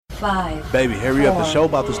5. Baby, hurry up. The show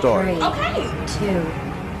about to start. 3, Okay. 2,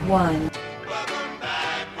 1.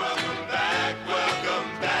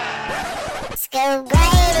 Scoop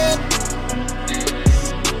Grady.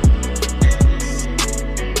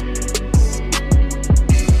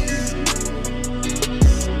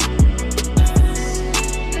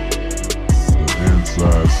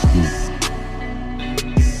 Inside Scoop.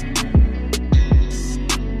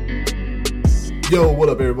 Yo, what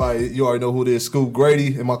up, everybody? You already know who it is, Scoop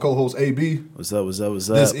Grady, and my co-host, AB. What's up?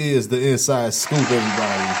 This is the Inside Scoop,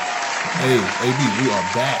 everybody. Hey, AB, we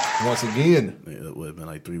are back once again. Yeah, it's been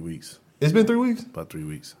like 3 weeks. It's been 3 weeks? About 3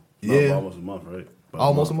 weeks. Yeah. No, almost a month, right? About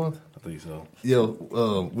Almost a month? I think so.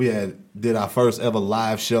 Yo, we did our first ever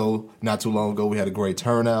live show not too long ago. We had a great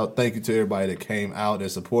turnout. Thank you to everybody that came out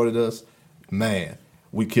and supported us. Man,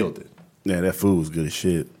 we killed it. Yeah, that food was good as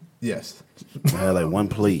shit. Yes. I had like one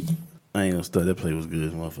plate. I ain't gonna start. That plate was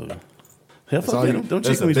good, motherfucker. Hell, fuck that. Don't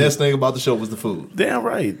That's the best thing about the show was the food. Damn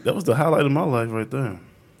right. That was the highlight of my life right there.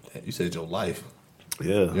 You said your life.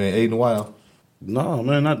 Yeah. You ain't ate in a while. No,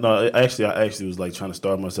 man, no. Actually, I was like trying to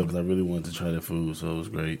starve myself because I really wanted to try that food, so it was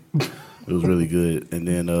great. It was really good. And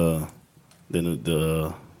then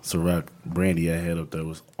the Ciroc brandy I had up there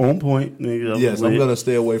was on point, nigga. Yes, I'm gonna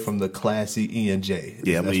stay away from the classy E&J.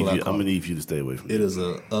 Yeah, I'm gonna need you to stay away from it. It is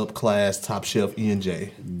a up class, top shelf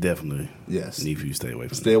E&J. Definitely. Yes. Need for you to stay away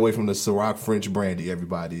from Stay away from the Ciroc French brandy,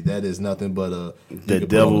 everybody. That is nothing but the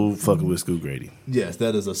devil fucking with Scoop Grady. Yes,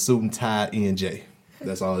 that is a suit and tie E&J.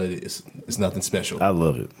 That's all it is. It's nothing special. I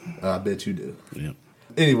love it. I bet you do. Yeah.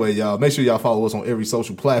 Anyway, y'all, make sure y'all follow us on every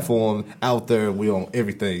social platform out there. We on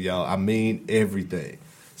everything, y'all. I mean everything.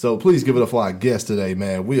 So please give it up for our guest today,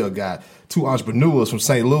 man. We have got two entrepreneurs from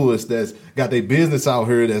St. Louis that's got their business out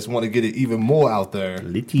here that's want to get it even more out there.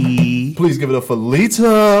 Litty. Please give it up for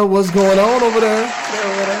Lita. What's going on over there?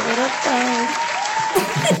 What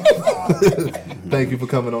up, Thank you for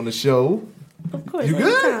coming on the show. Of course. You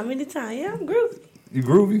good? Anytime. Yeah, I'm groovy. You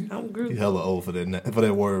groovy? I'm groovy. You hella old for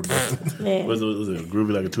that word, bro. Man. Was it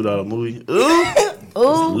groovy like a $2 movie?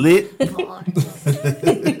 Ooh. Lit.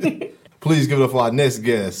 Please give it up for our next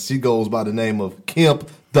guest. She goes by the name of Kemp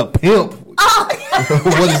the Pimp. Oh.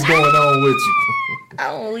 What is going on with you?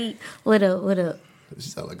 Oh, what up? She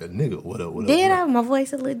sound like a nigga. What up? Did I? My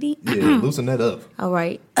voice a little deep? Yeah, loosen that up. All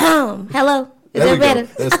right. Hello. Is There that we better?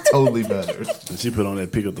 go. That's totally better. And she put on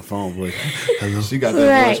that pick up the phone voice. Hello. She got that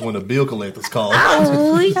Right. voice when the bill collector's call.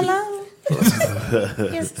 Oh, hello.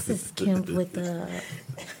 Yes, this is Kim with the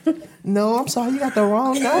No, I'm sorry. You got the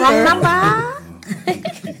wrong wrong number.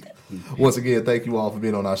 Once again, thank you all for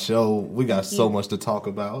being on our show. We got so much to talk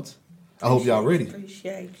about. I hope y'all ready.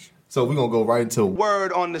 Appreciate you. So we're going to go right into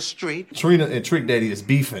Word on the street. Trina and Trick Daddy is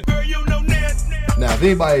beefing. Now, if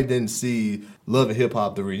anybody didn't see Love and Hip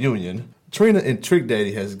Hop, the reunion, Trina and Trick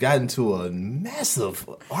Daddy has gotten to a massive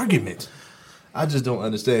argument. I just don't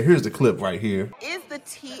understand. Here's the clip right here. Is the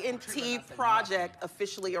TNT project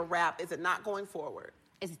officially a wrap? Is it not going forward?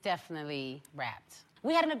 It's definitely wrapped.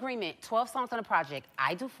 We had an agreement, 12 songs on the project.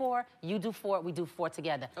 I do 4, you do 4, we do 4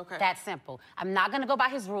 together. Okay. That's simple. I'm not gonna go by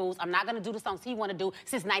his rules. I'm not gonna do the songs he wanna do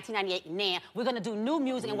since 1998. Nah, we're gonna do new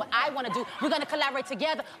music, and what I wanna do, we're gonna collaborate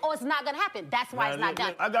together, or it's not gonna happen. That's why it's not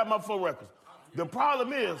done. I got my 4 records. The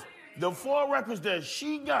problem is, the 4 records that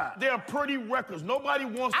she got, they're pretty records. Nobody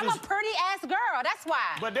wants I'm this. a pretty ass girl, that's why.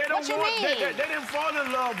 But they don't what you want. mean? They didn't fall in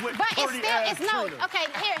love with But it's pretty still, ass it's no, Trina. okay,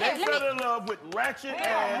 here, They let fell me. in love with ratchet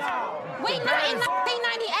ass. We met in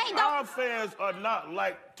 1998, though. Our fans are not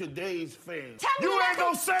like today's fans. Tell me You ain't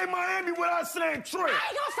nothing. gonna say Miami without saying Trick. I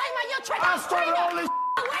ain't gonna say my your trick. I started all this.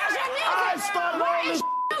 Where's your music? I started Where all is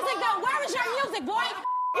this. music though? Where is your music, boy?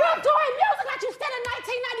 You're doing music like you said in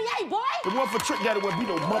 1998, boy. The one for Trick Daddy would be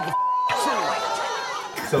no mother.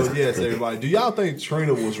 So, yes, everybody, do y'all think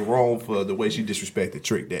Trina was wrong for the way she disrespected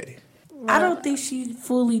Trick Daddy? I don't think she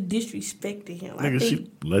fully disrespected him. I Nigga, think,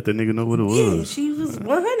 she let that nigga know what it yeah, was. she was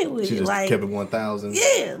 100 with She it. just Like, kept it 1,000.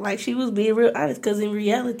 yeah, like she was being real honest. Because in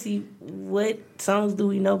reality, what songs do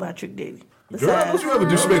we know about Trick Daddy? Girl, don't you ever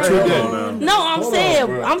disrespect Trick Daddy? No, I'm Hold saying, on,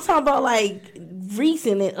 bro. I'm talking about like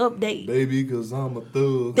recent and update. Baby, because I'm a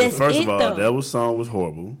thug. That's First it, of all, though. song was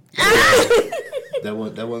horrible. That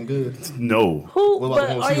wasn't good. No. Who? What about But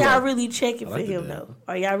the one are she y'all like? really checking for like him that. though?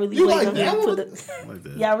 Are y'all really You waiting like on him that to put one? up? Like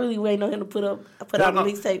that. Y'all really waiting on him to put out a no.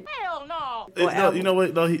 mixtape? Hell no. No, album. you know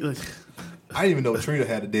what? No, I didn't even know Trina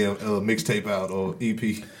had a damn mixtape out or E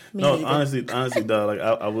EP. no. Honestly, dog. Like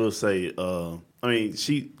I will say, I mean,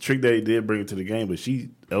 Trick Daddy did bring it to the game, but she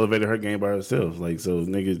elevated her game by herself. Like, so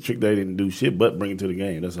nigga, Trick Daddy didn't do shit but bring it to the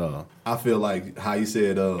game. That's all. I feel like how you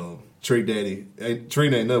said Trick Daddy,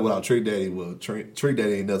 Trina ain't nothing without Trick Daddy. Well, Trick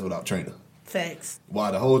Daddy ain't nothing without Trina. Facts.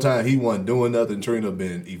 While the whole time he wasn't doing nothing, Trina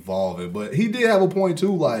been evolving. But he did have a point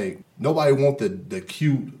too. Like nobody want the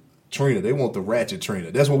cute Trina. They want the ratchet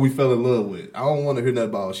Trina. That's what we fell in love with. I don't want to hear nothing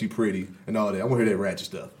about she pretty and all that. I want to hear that ratchet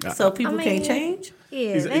stuff. So people can't change?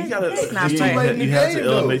 Yeah, You gotta, that's not you fair. have to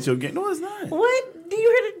elevate your game. No, it's not. What? Do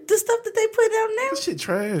you hear the stuff that they put out now? This shit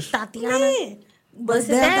trash. Tatiana. Man. Bust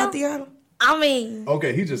it down, down. Tatiana. I mean,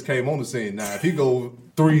 Okay, he just came on the scene. Now, if he go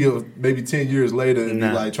 3 or maybe 10 years later and be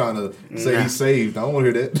like trying to say he's saved, I don't want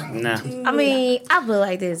to hear that. Nah. I mean, I feel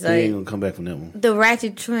like this. He ain't Like, gonna come back from that one. the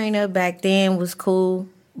ratchet Trina back then was cool,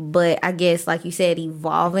 but I guess, like you said,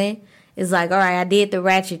 evolving. It's like, all right, I did the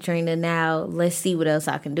ratchet Trina. Now let's see what else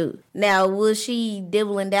I can do. Now, will she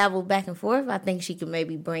dibble and dabble back and forth? I think she could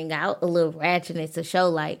maybe bring out a little ratchetness to show,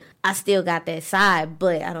 like, I still got that side,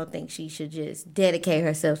 but I don't think she should just dedicate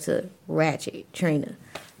herself to ratchet Trina.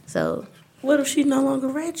 So, What if she's no longer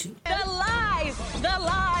ratchet? The lies, the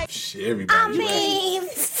lies. Shit, everybody.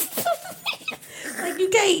 Like you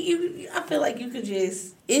can't. I feel like you could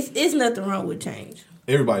just. It's nothing wrong with change.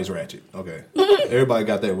 Everybody's ratchet. Okay. Everybody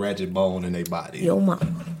got that ratchet bone in their body. yo,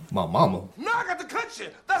 mama. My mama, No, I got to cut you.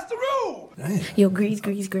 That's the rule. Yo, grease,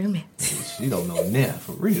 grandma. she don't know now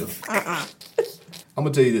for real. I'm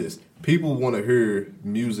gonna tell you this: people want to hear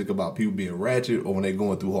music about people being ratchet or when they're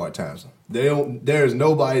going through hard times. They don't. There's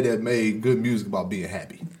nobody that made good music about being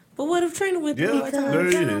happy. But what if Trina went through Yeah, hard times? there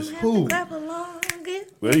it is. Who?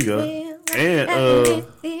 There you go. And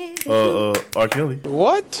R. Kelly.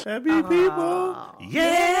 What? Happy people.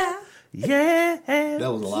 Yeah. Yeah.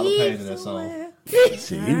 That was a lot of pain in that song.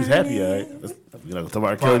 Shit, he was happy, all right. You're not gonna talk about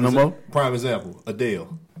R. Kelly no more? Prime example: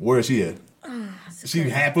 Adele. Where is she at? She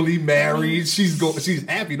happily married. She's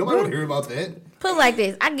happy. Nobody want to hear about that. Put it like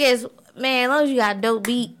this, I guess, man, as long as you got a dope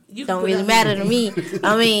beat, You don't put really out matter to the me.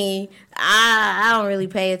 I mean, I don't really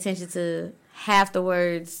pay attention to half the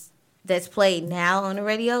words that's played now on the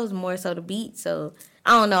radio. It's more so the beat. So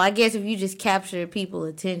I don't know. I guess if you just capture people's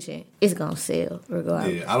attention, it's gonna sell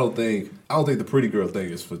regardless. Yeah, I don't think the pretty girl thing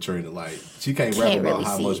is for Trina. Like she can't rap Can't about really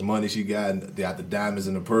how see much it. money she got and they got the diamonds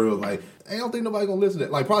and the pearls. Like I don't think nobody gonna listen to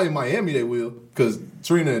that. Like probably in Miami they will, because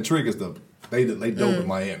Trina and Trick is they dope in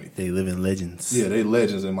Miami. They live in legends. Yeah, they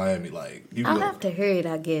legends in Miami. Like you I'll know. have to hear it,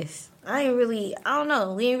 I guess. I don't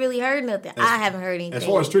know. We ain't really heard nothing. I haven't heard anything. As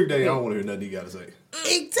far as Trick Day, I don't want to hear nothing he got to say.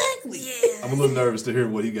 Exactly. I'm a little nervous to hear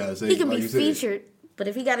what he got to say. He can like be you said. featured, but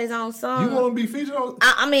if he got his own song, You want him to be featured on?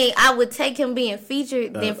 I mean, I would take him being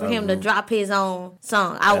featured than for him to drop his own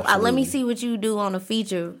song. I let me Absolutely. see what you do on a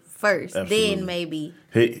feature first, Absolutely. then maybe.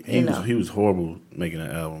 He was horrible making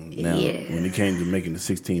an album. Now, Yeah. when it came to making the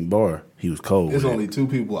 16 bar, he was cold. There's with it. only two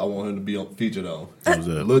people I want him to be featured on. Who's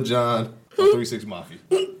that? Lil Jon or 3 6 Mafia.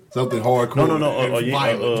 Something hardcore. No. and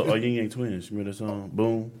violent. Yin Yang Twins. Remember that song?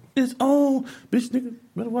 Boom. It's on. Bitch, nigga,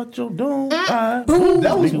 better watch your dome. That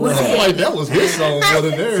was like that was his song more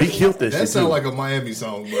than theirs. He killed that That shit, sound too. like a Miami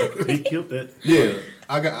song, bro. He killed that. Yeah,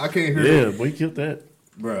 I can't hear Yeah, that, boy, he killed that.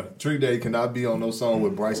 bro. Trick Day cannot be on no song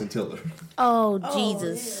with Bryson Tiller. Oh,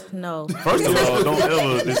 Jesus, no. First of all, don't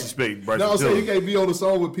ever disrespect Bryson No, I'm saying he Tiller. can't be on the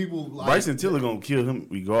song with people like Bryson Tiller gonna kill him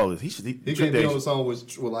regardless. He He Trick can't be Day- on the song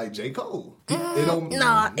with like J. Cole. It don't. No,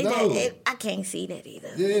 I can't see that either.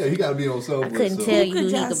 Yeah, he got to be on song. I with couldn't tell you Could who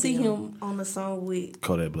he y'all could see be on. him on a song with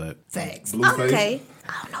Kodak Black. Facts? Blueface. Okay,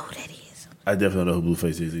 I don't know who that is. I definitely don't know who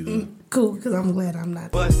Blueface is either. Cool, because I'm glad I'm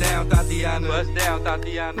not. Bust down, Tatiana. Bust down,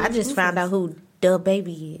 Tatiana. I just found out who Da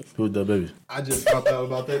Baby is. Who's that baby? I just found out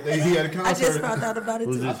about that. He had a concert. I just found out about it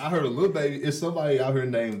Who's too. this? I heard a little baby. It's somebody out here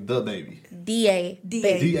named The Baby. D.A.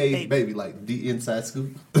 Baby. D.A. Baby, like D inside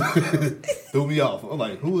scoop. Threw me off. I'm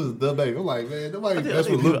like, who is The Baby? I'm like, man, nobody mess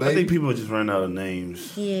with Lil I think Baby. people are just running out of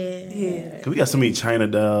names. Yeah. Cause we got so many China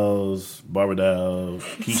dolls, Barbara dolls,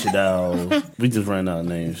 Keisha dolls. We just ran out of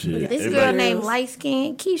names. Shit. This girl Everybody- named Light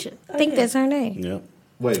Skin Keisha. I think that's her name. Yep.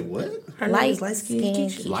 Wait, what? Her name is Light Skin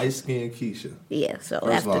Keisha. Light skinned Keisha. Yeah, so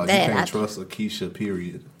First after of all, that, you I can't trust a Keisha,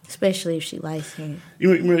 period. especially if she light skinned.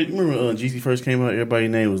 You remember Jeezy first came out?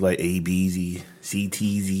 Everybody's name was like A-B-Z,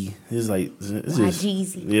 C-T-Z. It's like it's just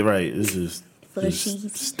Jeezy. yeah, right. It's just For it's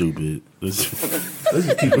sheezy. stupid. It's Let's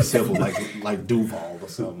just keep it simple, like Duval or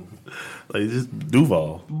something. like just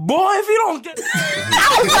Duval. Boy, if you don't get.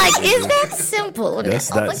 I was like, is that simple?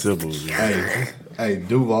 That's not simple. Man. Hey,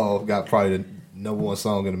 Duval got probably the #1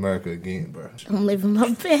 song in America again, bro. I'm living my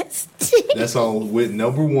best. That song went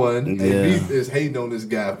 #1. Yeah. And he is hating on this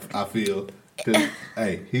guy, I feel. Cause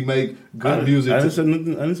hey, he make good music. I didn't say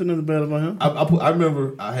nothing bad about him. I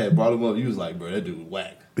remember I had brought him up. You was like, bro, that dude was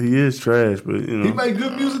whack. He is trash, but you know he make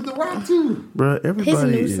good music to rock too, bro.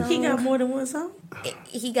 Everybody new is. song. He got more than one song.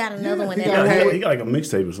 He got another one He that I got heard. like a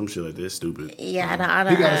mixtape or some shit like that. Stupid. Yeah,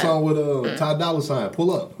 he got a song with Ty Dolla $ign.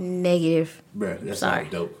 Pull up, negative. bro. That Sorry.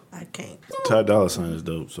 sounds dope. I can't. Ty Dolla $ign is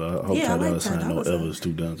dope, so I hope Yeah, Ty I like Dolla Ty $ign Dolla don't $ign. ever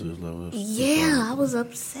stoop down to his level. Yeah, I was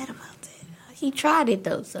upset about that. He tried it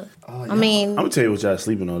though, so Oh, I mean, I'm gonna tell you what y'all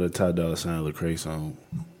sleeping on, that Ty Dolla $ign Lecrae song.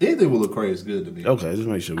 Anything with Lecrae is good to me. Okay, just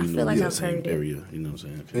make sure we I know feel like we're in I've the same heard it. area. You know what I'm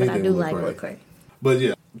saying? but I Anything do with like Lecrae. Lecrae. But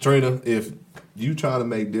yeah, Trina, if you trying to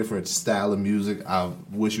make different style of music, I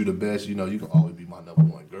wish you the best. You know, you can always be my number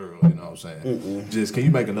one girl. You know what I'm saying? Just can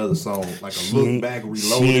you make another song like a look back,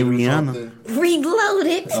 reloaded or something?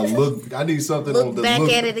 Reloaded. A look. I need something Look on the back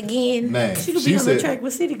look. at it again. Man, She could she be on the said track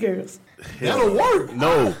with City Girls. that'll work.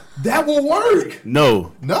 No, That will work.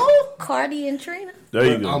 no. No, Cardi and Trina. There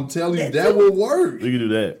you go. I'm telling you, that will work. We can do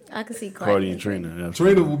that. I can see Cardi. Cardi and Trina. Yeah.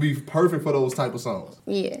 Trina will be perfect for those type of songs.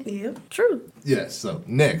 Yeah. Yeah. True. Yes. So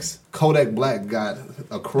next, Kodak Black got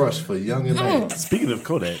a crush for Young and Man. Speaking of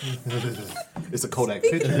Kodak, It's a Kodak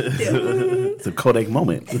picture. it's a Kodak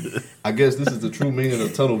moment. I guess this is the true meaning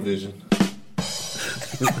of tunnel vision.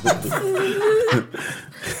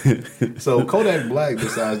 So Kodak Black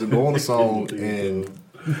decides to go on a song and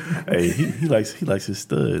Hey, he likes his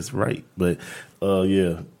studs, right? But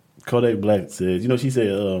yeah, Kodak Black said, you know, she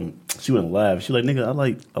said she went live. She like, nigga, I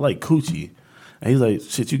like coochie, and he's like,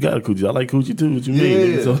 shit, you got a coochie. I like coochie too. What you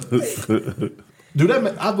mean? Yeah. Nigga? So, do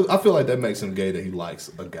that. I feel like that makes him gay that he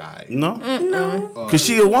likes a guy. no, No. cause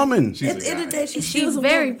she a woman. She's At the end of the day, she's She's a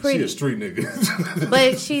very woman. She pretty. a street nigga.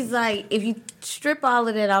 But she's like, if you strip all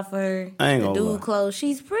of that off of her, I ain't the gonna dude lie. clothes,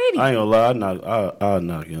 she's pretty. I ain't gonna lie, I'll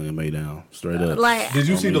knock Young and May down straight up. Like, Did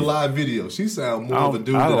you see the live video? She sound more of a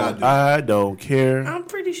dude I than don't, I I don't care. I'm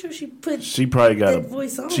pretty sure she put She probably got that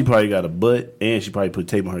voice on. She probably got a butt, and she probably put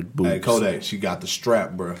tape on her do. boobs. Hey Kodak, she got the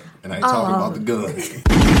strap, bro, and I ain't talking about the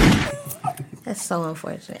gun. that's so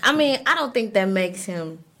unfortunate. I mean, I don't think that makes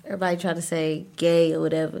him, everybody try to say gay or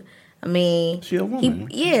whatever. I mean, She a woman.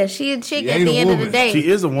 she a chick She at ain't the a end of the woman. day. She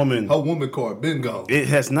is a woman. Her woman card been gone. It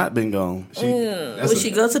has not been gone. That's When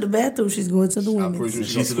she go to the bathroom, she's going to the I'm pretty women's. sure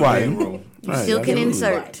she She's goes to the main squatting. room. You Right, still can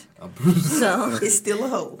absolutely. insert. So, It's still a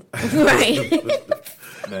hoe. right.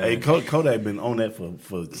 Man. Hey, Kodak been on that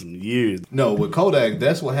for some years. No, with Kodak,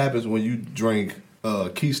 that's what happens when you drink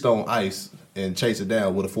Keystone Ice and chase it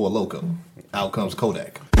down with a Four Loko. Out comes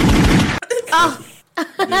Kodak. Oh.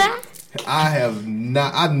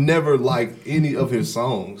 I never liked any of his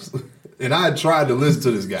songs. And I tried to listen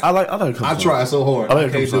to this guy. I like a couple I songs. tried so hard. I like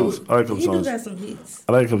a can't couple do songs. it. I like a couple He do songs. got some hits.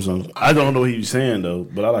 I like a couple songs. I don't know what he was saying though,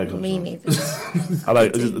 but I like a couple Me songs. neither. I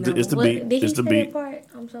like it's the What, beat. did he It's the say beat. that part?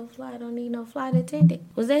 I'm so fly, don't need no flight attendant.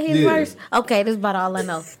 Was that his Yeah. verse? Okay, that's about all I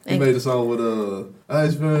know. He made a song with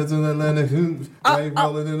Ice Birds in Atlantic, Rain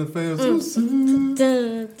rolling in the fans. Dun,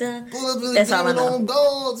 dun. That's all I know. On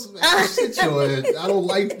dogs, man. Shit your ass. I don't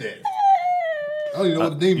like that. I don't even know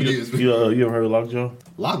what the demon is. You ever heard of Lockjaw?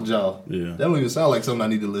 Lockjaw. Yeah. That don't even sound like something I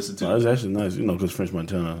need to listen to. No, that's actually nice, you know, because French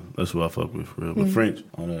Montana, that's who I fuck with for real. But French,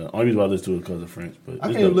 only reason why I listen to it because of French. But I it's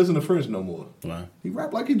can't even dope. listen to French no more. Why? He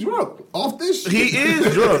rap like he drunk off this shit. He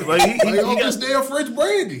is drunk. Like he Like off got, this damn French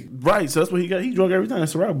brandy. right, so that's what he got. He drunk every time.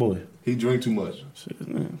 That's a rap boy. He drink too much. Shit,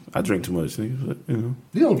 man. I drink too much, nigga. But, you know.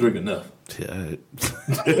 He don't drink enough. Yeah,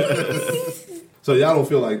 So y'all don't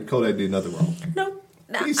feel like Kodak did nothing wrong. Nope.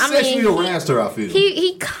 No, He sexually harassed her, I feel.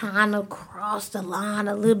 He kind of crossed the line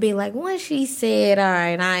a little bit. Like once she said, "All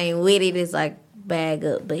right, I ain't with it," it's like bag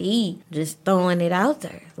up. But he just throwing it out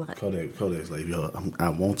there, like Kodak's like, yo, I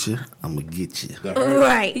want you. I'm gonna get you.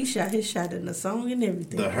 right. He shot his shot in the song and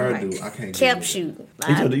everything. The hairdo, Right. I can't Kept get it. shooting.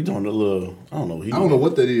 He doing a little. I don't know. I don't know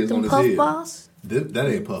what that is on Them his puff head. balls, That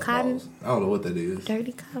ain't puff Cotton. balls. I don't know what that is.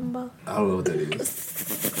 dirty cotton ball. I don't know what that is.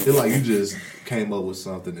 It's like you just came up with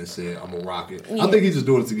something and said, I'm going to rock it. I think he's just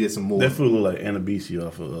doing it to get some more. That food look like Anna Beasy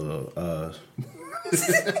off of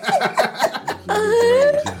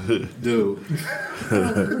Dude.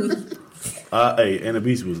 Hey, Anna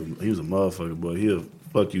Beasy he was a motherfucker, boy. He'll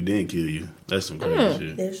fuck you then kill you. That's some crazy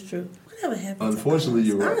shit. That's true. Whatever happened? Unfortunately,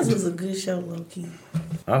 you're right. Ours was a good show, low key.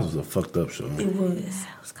 Ours was a fucked up show. It was.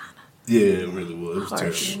 That was kind of Yeah, it really was. It was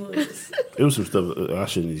harsh. terrible. It was. It was some stuff I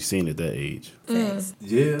shouldn't have seen at that age.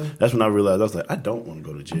 Yeah. That's when I realized I was like, I don't want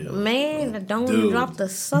to go to jail. Man, I don't want to Dude. drop the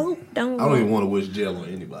soap. I don't even want to wish jail on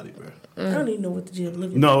anybody, bro. I don't even know what the jail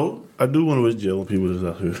looked like. No, I do want to wish jail on people that's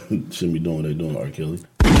out here shouldn't be doing what they doing, R. Kelly.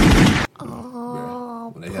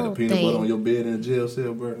 Oh, When they had a Got peanut butter on your bed in a jail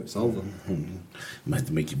cell, bro. It's over. Might have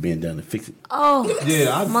to make you bend down and fix it. Oh,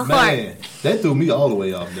 Yeah, my man, that threw me all the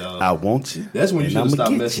way off, dog. I want you. That's when you and should have I'ma stopped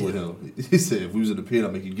get messing you. with him. He said, if we was in the pit,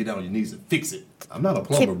 I'll make you get down on your knees and fix it. I'm not a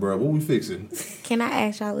plumber, bro. What we fixing? Can I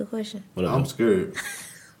ask y'all a question? I'm scared.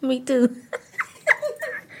 Me too.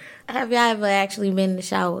 Have y'all ever actually been in the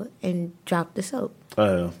shower and dropped the soap? I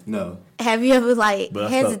have. No. Have you ever But I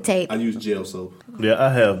hesitate? I use gel soap. Yeah, I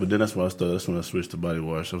have, but then that's when I started. That's when I switched to body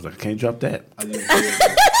wash. I was like, I can't drop that. I use gel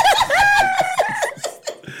soap.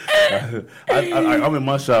 I'm in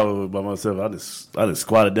my shower by myself. I just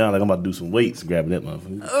squatted down like I'm about to do some weights, grabbing that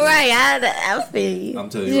motherfucker. Right, I feel you. I'm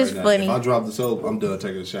telling It's you just right funny. now, if I drop the soap, I'm done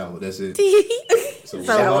taking a shower. That's it. So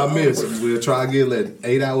So- whatever I miss, we'll try again like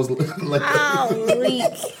 8 hours later. Oh, weak.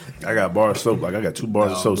 I got bar of soap. Like I got 2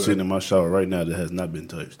 bars of No, soap bro. sitting in my shower right now that has not been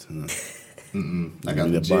touched. I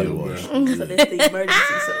got the that body gel, bro. wash. So that's the emergency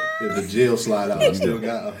soap. If the gel slide out, I still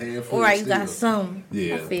got a handful. All right, you still. got some.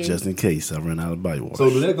 Yeah. I feel Just in case I run out of body wash. So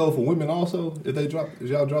do that go for women also? If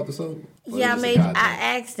y'all drop the soap? Or Yeah, I is it made. just a guy I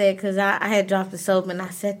asked that because I had dropped the soap and I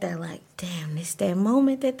sat there like, damn, it's that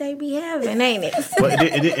moment that they be having, ain't it? But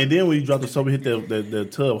and then when you drop the soap and hit that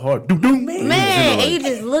tub hard, doo doo. Man, and you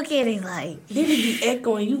just look at it like, Then it be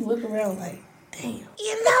echoing. You look around like, damn.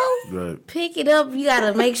 you know, Right. pick it up. You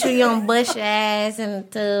gotta make sure you don't bust your ass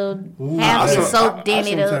until have the soap dent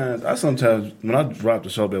it up. I sometimes when I dropped the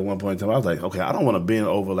soap at one point in time, I was like, okay, I don't want to bend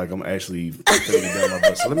over like I'm actually putting it down my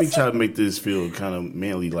butt. So let me try to make this feel kind of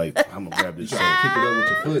manly. Like I'm gonna grab this soap. Pick it up with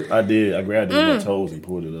your foot. I did. I grabbed it with my toes and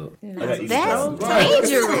pulled it up. I got eagle That's claws.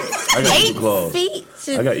 dangerous. I got 8 eagle claws. feet.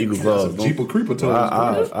 I got eagle claws. Some Jeepers Creeper toes.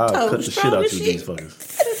 I'll cut Toes the shit strong out as you, shit. these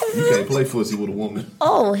fuckers. You can't play footsie with a woman.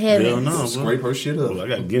 Oh, heavens. Hell no, bro. Scrape her shit up. I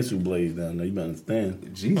got Ginsu blades down there. You better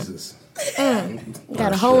understand. Jesus.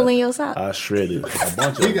 Got a hole in your sock. I shredded a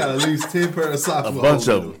bunch of He got at least 10 pair of socks. a with bunch holes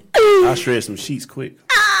of in them. I shredded some sheets quick.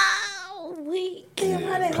 Oh, we.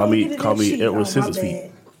 Call me Edward Scissors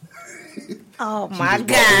feet. Oh my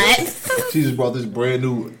God. She just brought this brand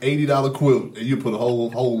new $80 quilt, and you put a whole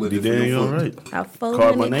hole in it. You for damn your all foot. right. I fold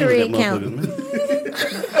Carved in my the name three with that account.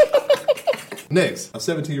 motherfucker, man. Next, a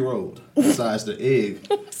 17-year-old decides the egg,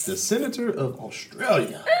 the senator of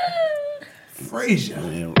Australia, Frazier.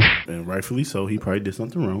 And rightfully so, he probably did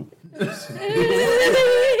something wrong.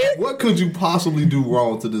 What could you possibly do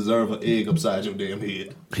wrong to deserve an egg upside your damn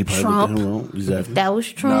head? He probably Trump. did wrong. Exactly. That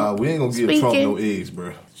was Trump. Nah, we ain't gonna give Trump Speaking. no eggs,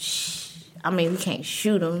 bro. I mean, we can't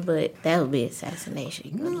shoot him, but that would be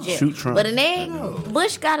assassination. You go to jail. Shoot Trump. But an egg,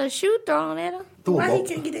 Bush got a shoe thrown at him. Why he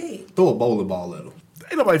can't get egg? Throw a bowling ball at him.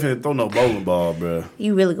 Ain't nobody finna throw no bowling ball, bro.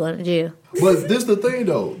 You really going to jail. But this the thing,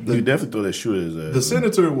 though. You definitely throw that shoe at his ass. The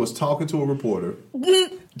senator was talking to a reporter.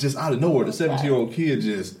 Just out of nowhere, the 17-year-old kid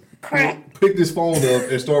just picked his phone up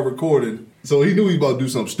and started recording. So he knew he was about to do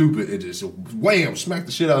something stupid and just wham, smacked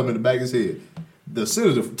the shit out of him in the back of his head. The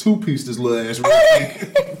senator two-pieced his little ass real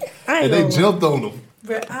quick. And they jumped on him.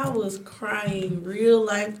 Bro, I was crying real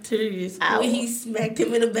life tears when he smacked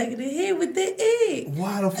him in the back of the head with the egg.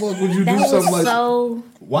 Why the fuck would you That do was something like that? so.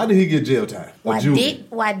 Why did he get jail time? Or Why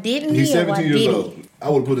didn't he? He's or why 17 years did old. he? I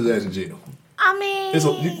would have put his ass in jail. I mean,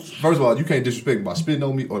 First of all, you can't disrespect me by spitting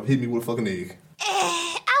on me or hit me with a fucking egg.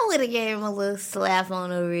 I would have gave him a little slap on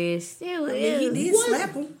the wrist. It was, He did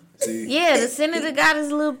slap him. Yeah, the senator got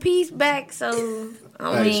his little piece back, so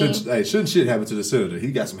I mean, Shouldn't shit happen to the senator?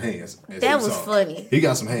 He got some hands. as that he was saw. funny. He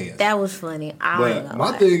got some hands. That was funny. I ain't But gonna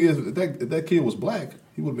my lie. thing is, if that kid was black,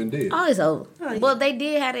 he would have been dead. Oh, it's over. Well, they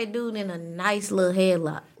did have that dude in a nice little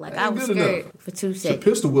headlock. Like, I Ain't was good scared enough. for 2 To seconds.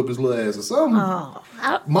 pistol whip his little ass or something. Oh,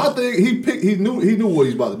 My thing, he knew what he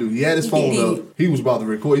was about to do. He had his phone did. up. He was about to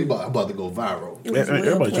record. He about to go viral.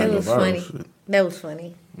 Everybody trying that to go was viral. funny. That was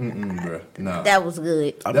funny. Bruh. Nah. That was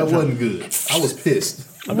good. That wasn't good. I was pissed.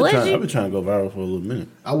 I've Was been, you? I've been trying to go viral for a little minute.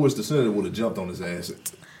 I wish the senator would have jumped on his ass.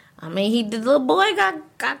 I mean, the little boy got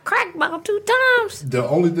cracked about 2 times. The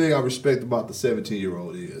only thing I respect about the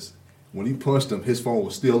 17-year-old is when he punched him, his phone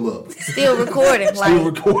was still up. Still recording. Still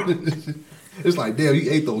Like, recording. It's like, damn, he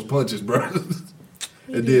ate those punches, bro.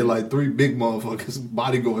 And then like 3 big motherfuckers,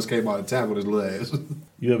 bodyguards came out and tackled his little ass.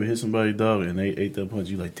 You ever hit somebody, dog, and they ate that punch?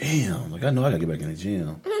 You like, damn, like I know I gotta get back in the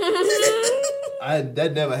gym.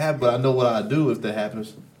 That never happened, but I know what I'd do if that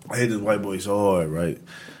happens. I hit this white boy so hard, right?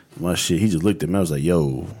 My shit, he just looked at me. I was like,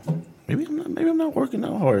 yo, maybe I'm not working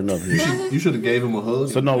out hard enough here. You should have gave him a hug.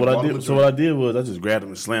 So no, what I did was I just grabbed him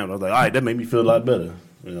and slammed. I was like, all right, that made me feel a lot better.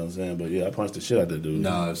 You know what I'm saying? But yeah, I punched the shit out that dude.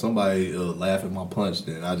 Nah, if somebody laugh at my punch,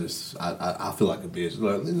 then I feel like a bitch.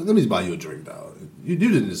 Like, let me just buy you a drink, dog. You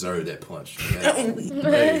didn't deserve that punch.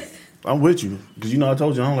 Hey, I'm with you because you know I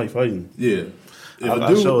told you I don't like fighting. Yeah.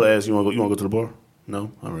 I showed the ass. You want to go to the bar?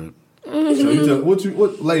 No, all right. So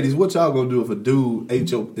what ladies, what y'all gonna do if a dude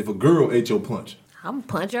if a girl ate your punch? I'm gonna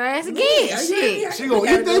punch her ass again. Yeah, She gonna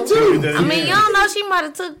eat that too. I mean, you don't know. She might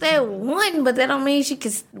have took that one, but that don't mean she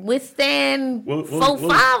could withstand 4, 5 of them.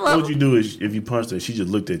 What would you do if you punched her? She just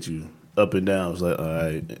looked at you up and down. Was like, all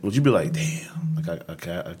right. Would you be like, damn? Like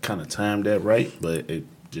I kind of timed that right, but it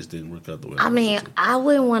just didn't work out the way. I mean, I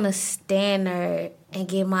wouldn't want to stand there and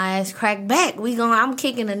get my ass cracked back. I'm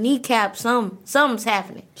kicking a kneecap. Something's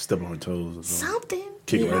happening. Step on her toes or something. Something.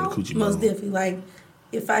 Kick her right in the coochie Most bone. definitely. Like,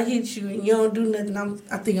 if I hit you and you don't do nothing,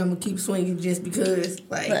 I think I'm gonna keep swinging just because.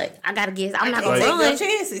 Like I gotta get. I'm not gonna gonna take no run.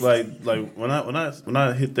 chances. Like when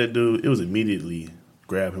I hit that dude, it was immediately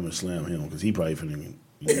grab him and slam him because he probably finna.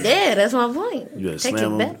 Yeah, that's my point. You gotta Take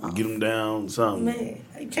slam your him, bet off. get him down, something. Man,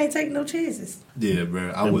 you can't take no chances. Yeah,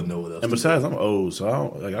 bro. I wouldn't know what else. And besides, I'm old,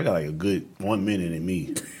 so I got like a good 1 minute in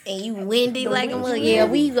me. And you windy like a mother. Yeah,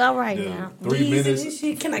 we all right now. 3 minutes. And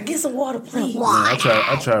shit. Can I get some water, please? I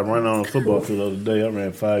tried running on a football field the other day. I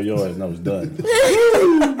ran 5 yards and I was done.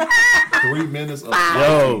 3 minutes of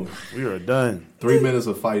Yo, we are done. 3 minutes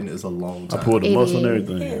of fighting is a long time. I pulled a muscle and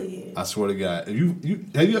everything. I swear to God.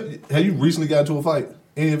 Have you recently got into a fight?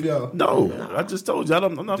 Any of y'all? No, I just told you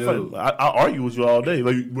I'm not Dude. fighting. I argue with you all day.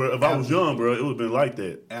 Like, bro, if I was young, bro, it would have been like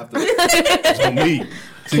that. After It's on me.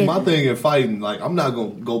 See, my thing in fighting, like, I'm not gonna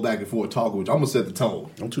go back and forth talking with you. I'm gonna set the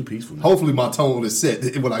tone. I'm too peaceful now. Hopefully, my tone is set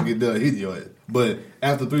when I get done hitting your ass. But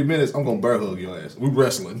after 3 minutes, I'm gonna bear hug your ass. We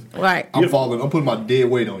wrestling. Right. I'm falling. I'm putting my dead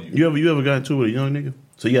weight on you. You ever got into it with a young nigga?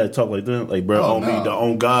 So you gotta talk like that? Like, bro, Oh, on nah. me,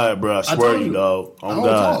 on God, bro, I swear told you, you. dog. I On don't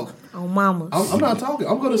God. talk. On mamas. I'm not talking.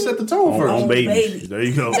 I'm gonna set the tone first. On babies. baby. There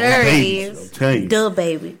you go. There On it babies. is. I'm telling you. Duh,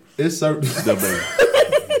 baby. It's certain. The baby.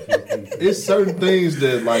 It's certain things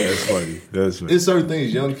that like. That's funny. That's funny. It's certain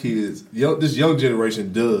things this young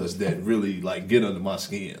generation does that really like get under my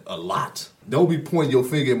skin a lot. Don't be pointing your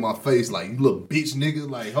finger in my face like you little bitch nigga.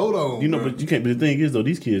 Like hold on, You know, bro. but you can't. But the thing is, though,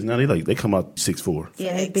 these kids now they come out 6'4".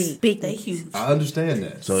 Yeah, they big. They huge. I understand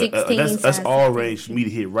that. So 16 that's size. all range for me to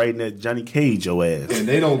hit right in that Johnny Cage your ass. And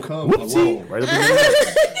they don't come Whoopsie. alone. Right up in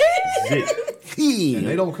the Zit. And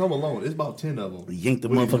they don't come alone. It's about 10 of them. Yank the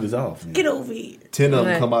motherfuckers off. Man. Get over here. 10 of them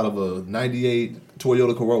Right. come out of a 98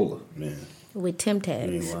 Toyota Corolla Man, With Tim you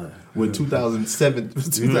ain't tags. lying. with 2007 You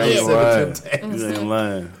ain't 2007 lying. tags. You ain't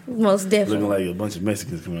lying. Most Looking definitely. like a bunch of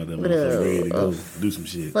Mexicans coming out there, With motherfucker, a- ready to go do some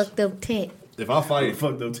shit. Fucked up tent. If I fight,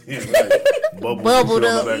 Fucked up tent, like bubbled Bubbled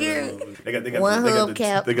shit on up the here. background. They got One they got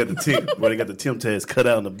hubcap. They got the tent where they got the Tim tags cut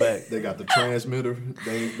out in the back. they got the transmitter.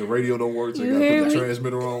 The radio don't work, so they You got to hear put the me?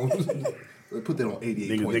 transmitter on. They put that on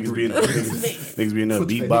 88.3. Niggas being there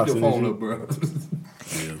Put your beatboxing phone and up, bro.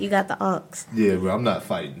 You got the aux. Yeah, bro, I'm not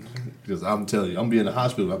fighting. Because I'm telling you, I'm be in the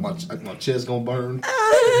hospital. Like my chest gonna burn.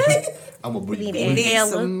 I'm gonna breathe. Need And Inhale.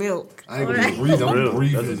 then some milk. I ain't gonna be breathing. I'm Real.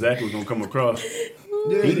 breathing. That's exactly what's gonna come across.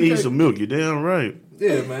 Yeah, He needs some milk. You're damn right.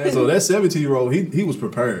 yeah, man. So that 17-year-old, he was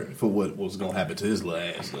prepared for what was gonna happen to his little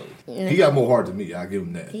ass. So he got more heart than me. I give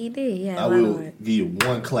him that. He did, yeah. I will give you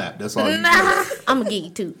one clap. That's all. Nah, I'm gonna get you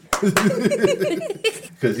two.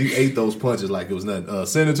 Because he ate those punches like it was nothing.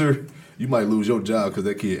 Senator, you might lose your job because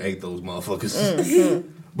that kid ate those motherfuckers.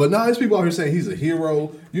 But now there's people out here saying he's a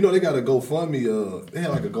hero. You know they got a GoFundMe. They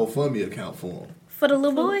had like a GoFundMe account for him. For the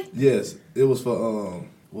little boy? Yes, it was for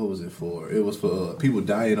what was it for? It was for people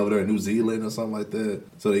dying over there in New Zealand or something like that.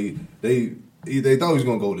 So they thought he was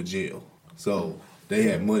gonna go to jail. So they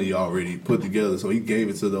had money already put together. So he gave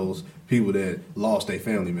it to those people that lost their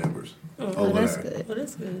family members over That's there. good. Oh,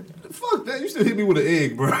 that's good. Fuck that! You still hit me with an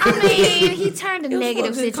egg, bro. I mean, he turned a It was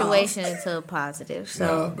negative for a good situation into a positive. Nah,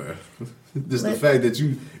 So, bro. Just the fact that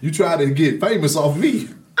you tried to get famous off me.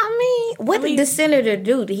 I mean, what did the senator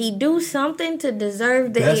do? Did he do something to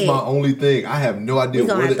deserve the That's egg? my only thing. I have no idea We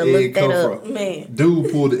gonna where have the to look egg that come up. from. Man.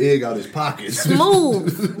 Dude pulled the egg out his pocket.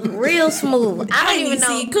 Smooth. Real smooth. I didn't don't even know.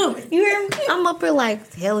 see it coming. You hear me? I'm up here like,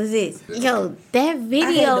 the hell is this? Yo, that I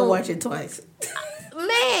video. had to watch it twice.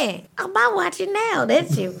 Man, I'm about to watch it now. That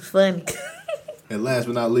shit was funny. And last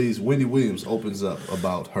but not least, Wendy Williams opens up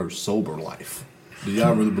about her sober life. Do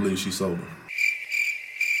y'all really believe she's sober?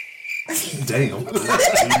 Damn. Do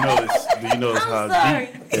you notice how sorry.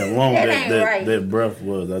 deep and long That ain't right. that breath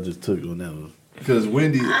was? I just took on that one. Because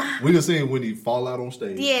Wendy, we done seen Wendy fall out on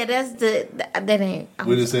stage. Yeah, that's that ain't.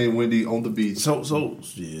 We done seen Wendy on the beach. So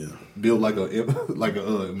yeah, built like a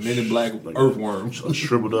Men in Black earthworm. A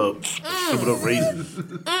shriveled up raisin.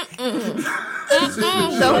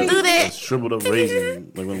 Don't do that. A shriveled up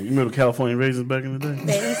raisin. Like when you remember California raisins back in the day.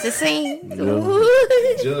 They used to sing.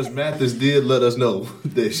 Yeah. Judge Mathis did let us know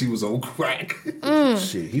that she was on crack.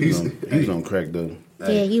 Shit, he was on crack though.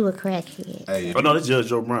 Yeah, you a crackhead. Hey, Oh no, that's Judge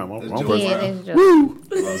Joe Brown. Wrong Joe person. Yeah, Brown. that's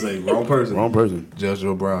Joe. I was saying wrong person. Wrong person. Judge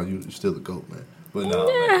Joe Brown, you still a goat, man. But no,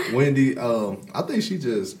 man. Wendy, I think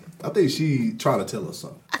she trying to tell us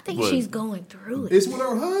something. I think What? she's going through it. It's with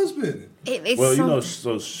her husband. It's Well, you some- know,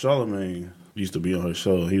 so Charlamagne used to be on her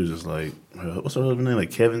show. He was just like, what's her husband's name?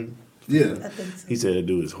 Like Kevin? Yeah. I think so. He said that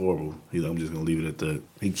dude is horrible. He's like, I'm just gonna leave it at that.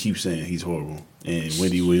 He keeps saying he's horrible, and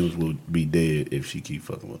Wendy Williams will be dead if she keep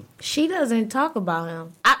fucking with him. She doesn't talk about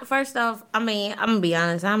him. First off, I mean, I'm gonna be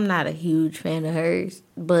honest. I'm not a huge fan of hers,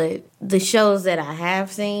 but the shows that I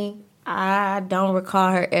have seen, I don't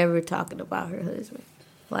recall her ever talking about her husband,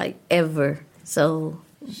 like ever. So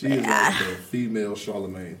She is like the female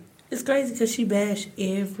Charlamagne. It's crazy because she bashed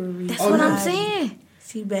everybody. that's what I'm saying.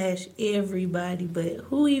 She bashed everybody, but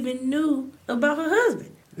who even knew about her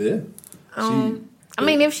husband? Yeah. I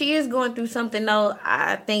mean, if she is going through something, though,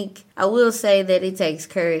 I think I will say that it takes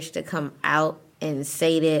courage to come out and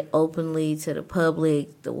say that openly to the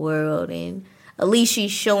public, the world, and at least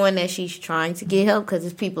she's showing that she's trying to get help because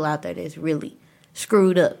there's people out there that's really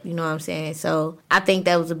screwed up. You know what I'm saying? So I think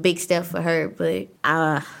that was a big step for her. But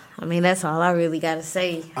I mean, that's all I really got to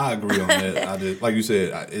say. I agree on that. I did, like you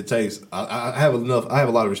said, it takes. I have enough. I have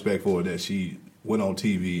a lot of respect for her that she went on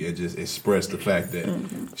TV and just expressed the fact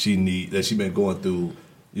that she been going through,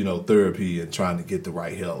 therapy and trying to get the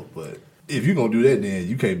right help. But if you're gonna do that, then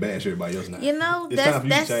you can't bash everybody else now. It's time for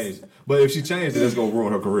you to change. But if she changed it, that's gonna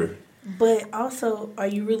ruin her career. But also, are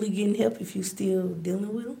you really getting help if you still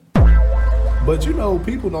dealing with him? But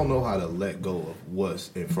people don't know how to let go of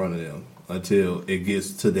what's in front of them until it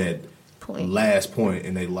gets to that last point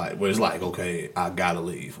in their life where it's like, okay, I gotta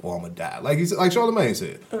leave or I'm gonna die. Like Charlamagne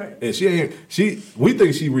said. Right. And we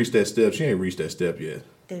think she reached that step. She ain't reached that step yet.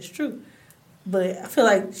 That's true. But I feel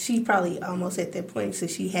like she probably almost at that point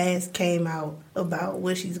since she has came out about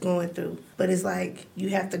what she's going through. But it's like you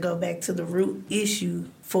have to go back to the root issue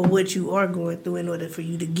for what you are going through in order for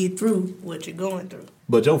you to get through what you're going through.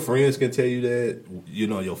 But your friends can tell you that.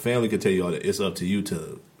 Your family can tell you all that. It's up to you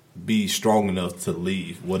to be strong enough to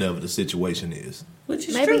leave whatever the situation is. Which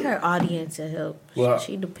is Maybe true. her audience will help. Well,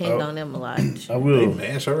 she depend on them a lot. I will They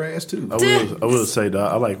bash her ass too. I will say that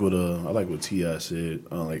I like what T.I. said.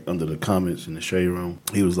 Like under the comments in the shade room,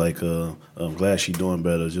 he was like, "I'm glad she's doing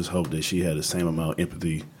better. Just hope that she had the same amount of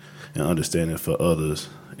empathy and understanding for others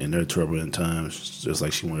in their turbulent times, just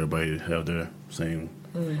like she wanted everybody to have their same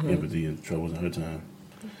empathy and troubles in her time."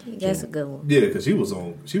 That's a good one. Yeah, because she was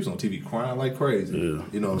on TV crying like crazy. Yeah.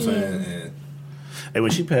 You know what I'm saying? And Hey,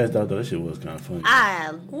 when she passed out, though, that shit was kind of funny.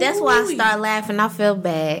 That's why I started laughing. I felt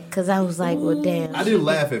bad because I was like, well, damn. I didn't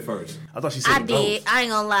laugh at first. I thought she said I the did. ghost. I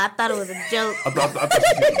ain't gonna lie. I thought it was a joke. I thought she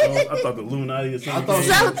said the ghost. I thought the Illuminati or something.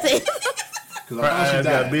 Something. Because Her eyes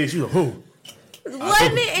got big. She was like, who?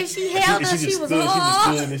 Wasn't it? And she held her. She was stood,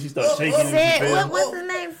 and then she started shaking. and she said, fell. what's the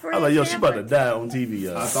name? I was like, yo, she about to die on TV,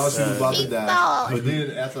 y'all. I thought she was about to die. thought. But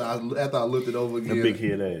then after I looked it over again, That big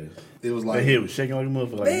head ass. it was That like head was shaking like a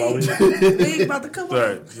motherfucker. Like a ball head. Big about to come on.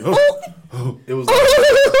 Right. it was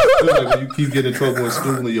like when you keep getting in trouble in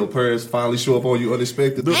school and your parents finally show up on you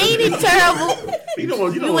unexpectedly. Ain't it terrible? You know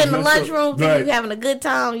what? You what's in the messed up? lunchroom, think Right. you having a good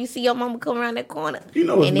time. You see your mama come around that corner, You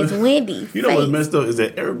know what's and it's messed- windy. You know what's messed up is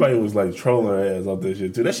that everybody was like trolling her ass off that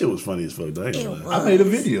shit too. That shit was funny as fuck. Though. I ain't gonna lie. I made a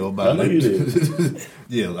video about I know it. you did.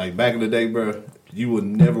 Yeah, like back in the day, bro, you would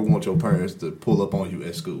never want your parents to pull up on you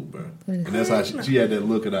at school, bro. And that's how she had that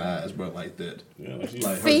look in her eyes, bro, like that. Yeah, like she,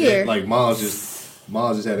 Like her Fear. dad, like mom's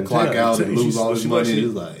just had to clock Yeah, out and lose all she this like money. she-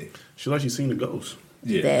 It's like, she like she seen the ghost.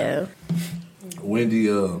 yeah. There. Wendy,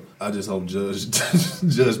 I just hope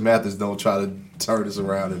Judge Mathis don't try to turn this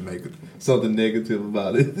around and make something negative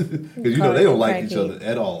about it, because they don't like each other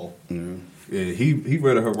at all. Mm-hmm. Yeah, he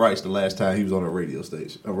read her rights the last time he was on a radio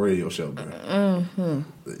show, bro. Mm-hmm.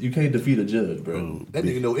 You can't defeat a judge, bro. That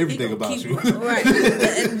nigga know everything about you. Right.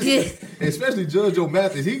 Especially Judge Joe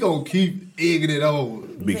Mathis, he gonna keep egging it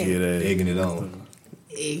on. Big head ass. Egging it on.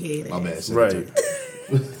 Egghead. My bad. Right. secretary.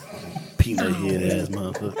 Peanut head ass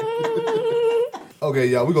motherfucker. Okay,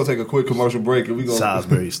 y'all, we're gonna take a quick commercial break and we gonna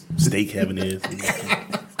Salisbury steak having ass.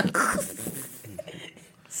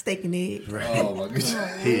 Steak and egg. Oh my god.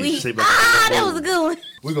 Head shaped like That was a good one.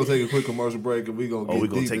 We're gonna take a quick commercial break and we're gonna get Oh, we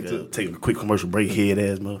gonna deep into take a quick commercial break. Head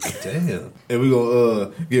ass motherfucker. Damn. And we're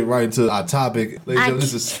gonna get right into our topic. Ladies and gentlemen,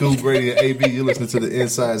 this is Scoop Brady and AB. You're listening to the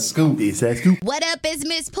Inside Scoop. Inside Scoop. What up, it's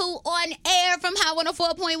Miss Pooh on air from Hot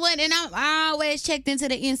 104.1, and I'm always checked into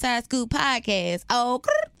the Inside Scoop podcast. Oh,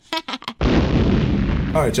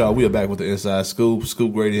 All right, y'all, we are back with the Inside Scoop.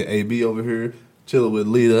 Scoop Grady and AB over here, chilling with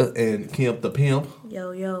Lita and Kemp the Pimp.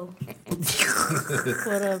 Yo.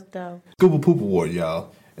 What up, though? Scoop Poop Award,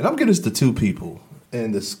 y'all. And I'm giving this to two people.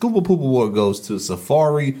 And the Scooba Poopa Award goes to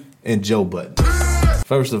Safari and Joe Budden.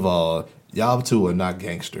 First of all, y'all two are not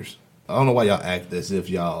gangsters. I don't know why y'all act as if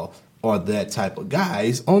y'all are that type of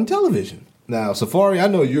guys on television. Now, Safari, I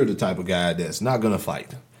know you're the type of guy that's not going to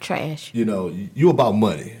fight. Trash. You know, you about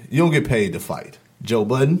money. You don't get paid to fight. Joe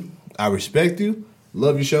Budden, I respect you.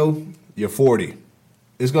 Love your show. You're 40.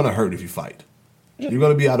 It's going to hurt if you fight. You're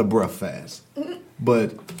going to be out of breath fast.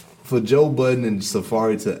 But for Joe Budden and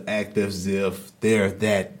Safari to act as if they're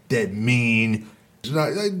that mean,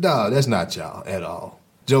 dog, that's not y'all at all.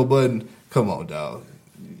 Joe Budden, come on, dog.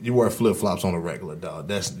 You wear flip-flops on a regular,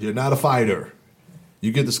 dog. You're not a fighter.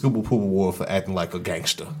 You get the Scooba Poopa Award for acting like a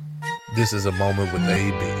gangster. This is a moment with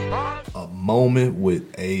AB. A moment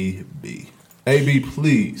with AB. AB,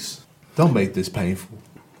 please, don't make this painful.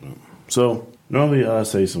 So, normally I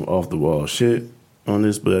say some off-the-wall shit on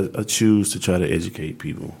this, but I choose to try to educate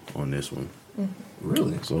people on this one.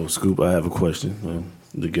 Really? So, Scoop, I have a question.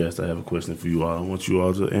 The guest, I have a question for you all. I want you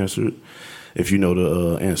all to answer it if you know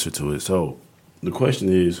the answer to it. So, the question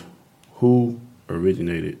is, who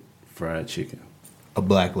originated fried chicken? A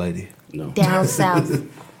black lady. No. Down south.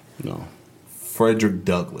 No. Frederick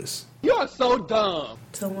Douglass. You are so dumb.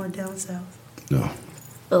 Someone down south. No.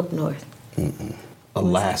 Up north.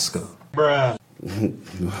 Alaska. Bruh.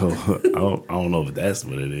 No, I don't know if that's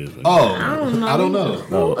what it is. Oh, I don't know.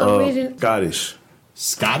 No, Scottish.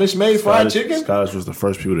 Scottish made fried chicken? Scottish was the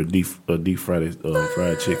first people to deep fry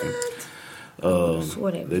fried chicken.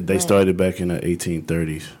 They started back in the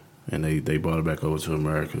 1830s, and they brought it back over to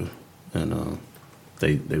America, and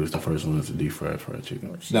they was the first ones to deep fry fried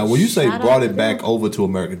chicken. Now, when you say brought it back over to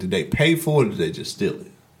America, did they pay for it or did they just steal it?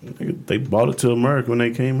 They brought it to America when they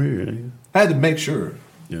came here. I had to make sure.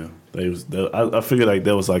 Yeah, I figured like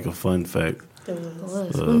that was like a fun fact.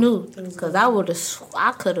 Who knew? Because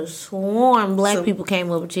I could have sworn black people came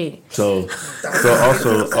up with chicken. So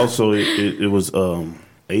also it was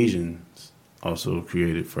Asians also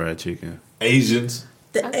created fried chicken. Asians.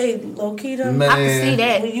 Hey, Lokita, Man. I can see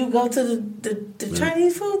that. when you go to the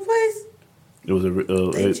Chinese food place, It was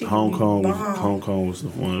Hong Kong. bomb. Hong Kong was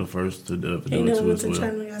one of the first to do you it never too went as to well.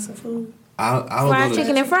 China and got some food. I don't Fried go to,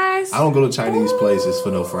 chicken and fries? I don't go to Chinese places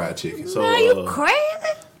for no fried chicken. So Are you crazy?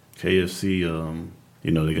 KFC,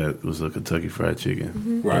 it was a Kentucky Fried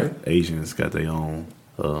Chicken. Right. Asians got their own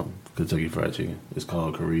Kentucky Fried Chicken. It's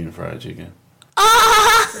called Korean Fried Chicken.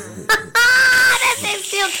 That's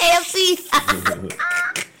still KFC.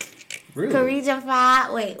 Really? Korean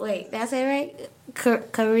fried. Wait, that's it right?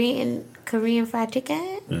 Korean fried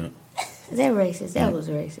chicken? Yeah. Is that racist? That was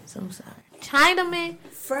racist. I'm sorry. Chinaman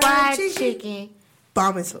fried chicken.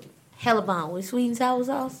 Bomb and soup. Hella bomb with sweet and sour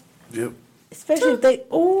sauce. Yep. Especially if they,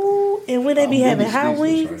 and when they be having hot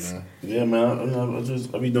wings. Yeah, man.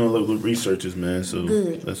 I be doing little researches, man. So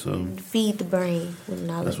Good. that's Feed the brain with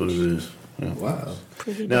knowledge. that's what it is. Yeah. Wow.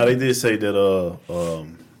 Now they did say that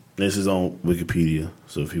this is on Wikipedia,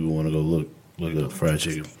 so if people want to go look up fried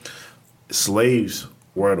chicken, slaves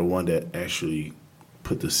were the one that actually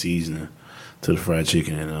put the seasoning to the fried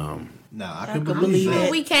chicken, and Nah, I can believe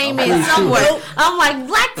that. We came in somewhere. I'm like,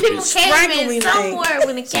 black people came in somewhere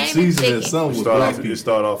when it came to chicken. it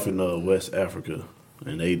started off in West Africa,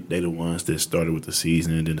 and they the ones that started with the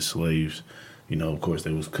seasoning, and then the slaves, of course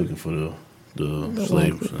they was cooking for the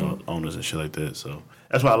slave owners and shit like that. So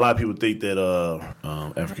that's why a lot of people think that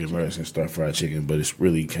African Americans start fried chicken, but it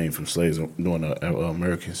really came from slaves during the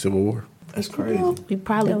American Civil War. That's crazy. We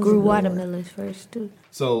probably grew watermelons first too.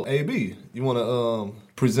 So, AB, you want to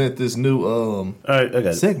present this new All right, I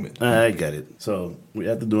got segment? I got it. So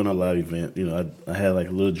after doing our live event, I had like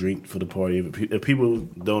a little drink for the party. If people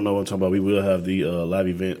don't know what I'm talking about, we will have the live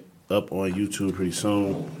event up on YouTube pretty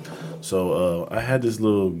soon. So I had this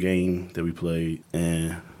little game that we played,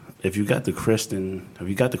 and if you got the question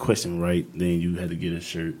right, then you had to get a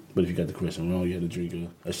shirt. But if you got the question wrong, you had to drink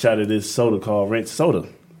a shot of this soda called Ranch Soda.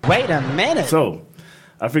 Wait a minute. So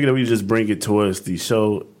I figured that we just bring it towards the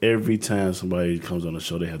show. Every time somebody comes on the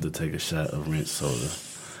show, they have to take a shot of Ranch Soda.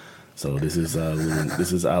 So this is our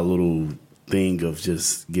little thing of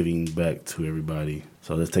just giving back to everybody.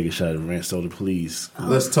 So let's take a shot of Ranch Soda, please.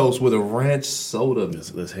 Let's toast with a Ranch Soda.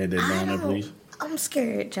 Let's hand that down there, please. I'm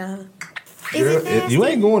scared, y'all. Girl, you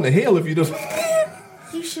ain't going to hell if you don't.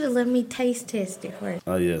 You should have let me taste test it first.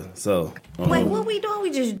 Oh yeah. So Wait, what we doing?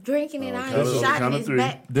 We just drinking it. I ain't shotting his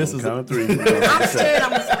back. This is count of three. I'm scared. I'm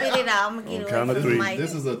gonna spit it out. I'm gonna get count away of from the three. mic.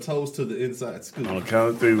 This is a toast to the inside scoop. On the count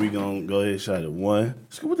of three, we gonna go ahead and shot it. 1.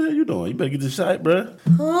 Scoop, what the hell you doing? You better get this shot, bruh.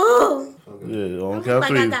 Oh, Yeah, on the I count look of like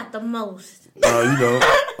three. I got the most. No, you don't.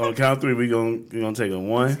 On the count of three, we gonna take a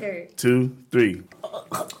 1, Scared. 2, 3.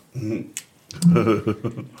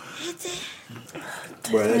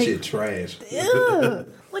 Bro, that shit trash. Ew.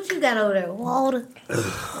 What you got over there? Water?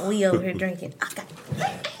 We over here drinking. I got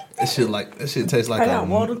That shit tastes like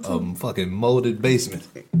a fucking molded basement.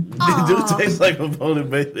 It do taste like a molded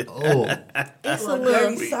basement. Oh, It's a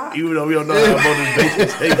little soft. Even though we don't know how molded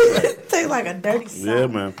basement tastes like. It tastes like a dirty sock. Yeah,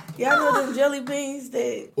 man. Y'all know them jelly beans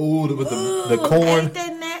that... ooh, with the corn, Ain't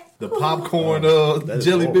that nasty? the popcorn is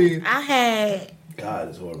jelly horrible. bean. I had God,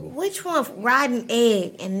 it's horrible. which one? Rotten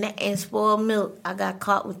egg and spoiled milk. I got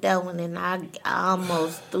caught with that one, and I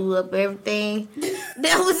almost threw up everything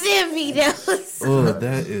that was in me. That was Oh,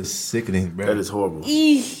 that is sickening, bro. That is horrible.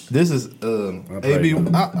 Eesh. This is AB.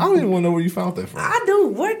 I don't even want to know where you found that from. I do.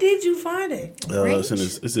 Where did you find it?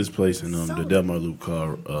 It's this place in the Delmar Loop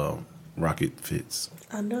called Rocket Fits.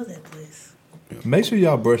 I know that place. Make sure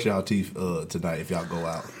y'all brush y'all teeth tonight if y'all go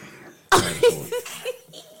out.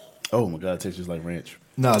 Oh my God, it tastes just like ranch.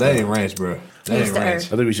 No, that ain't ranch, bro. That ain't ranch.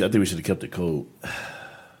 I think we should have kept it cold. I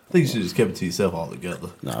think you should just kept it to yourself altogether.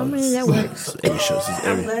 No, I mean, that works. Every show,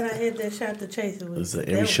 I'm glad I had that shot to chase it with. it's an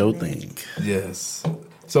every show thing. Yes.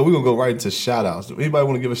 So we're gonna go right into shout outs. Do anybody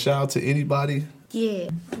want to give a shout out to anybody? Yeah,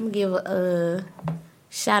 I'm gonna give a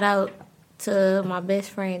shout out to my best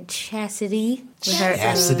friend Chastity. With her,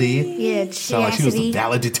 Chastity? Yeah, Chastity. Sound like she was a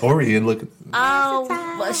valedictorian looking. Oh,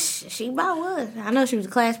 but she about was. I know she was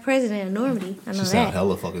class president of Normandy. I know She sound that.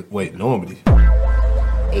 hella fucking. Wait, Normandy.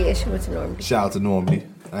 Yeah, she went to Normandy. Shout out to Normandy.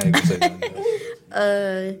 I ain't gonna say nothing else.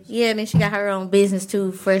 Yeah, and then she got her own business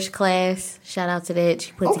too, Fresh Class. Shout out to that.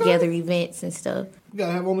 She put together events and stuff. You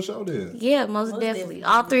gotta have her on the show then. Yeah, most definitely.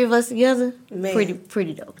 All three of us together, Man.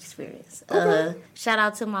 pretty dope experience. Shout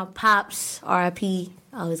out to my pops, R.I.P.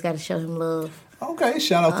 I always got to show him love. Okay,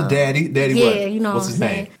 shout out to Daddy. Daddy, Yeah, what? you know What's what his I'm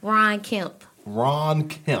name? saying. Ron Kemp. Ron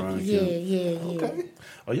Kemp. Yeah. Okay.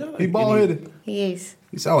 Are y'all like He bald headed. He is.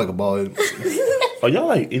 He sound like a bald headed. Are y'all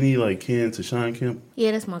like any like kin to Sean Kemp?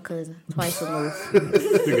 Yeah, that's my cousin. Twice removed.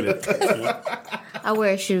 Figure that. I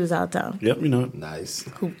wear his shoes all the time. Yep, you know. Nice.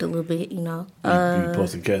 Hooped a little bit, you know. You be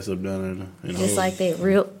posting cats up down there. In the Just hole. like that,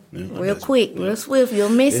 real that's- quick, real swift. You'll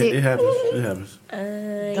miss it. It happens. It happens.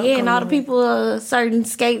 Yeah, and all the people, certain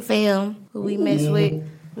skate fam who we mess with.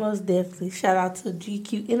 Most definitely. Shout out to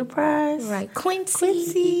GQ Enterprise. Right,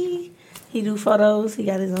 Quincy. He do photos. He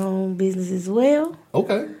got his own business as well.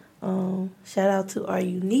 Okay. Shout out to Our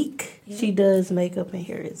Unique. She does makeup and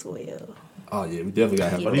hair as well. Oh yeah, we definitely gotta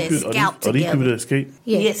have Are her. these people that skate?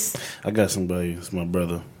 Yes. I got somebody. It's my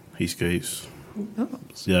brother. He skates.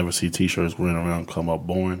 You ever see T-shirts running around called about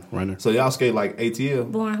Born Runner? So y'all skate like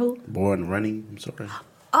ATL? Born who? Born Running. I'm sorry.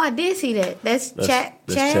 Oh, I did see that. That's Chad.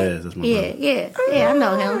 That's Chaz. That's my brother. Yeah, I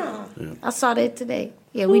know him. Yeah. I saw that today.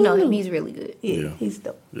 Yeah, we know him. He's really good. Yeah. He's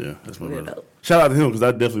dope. Yeah, that's my Real brother. dope. Shout out to him because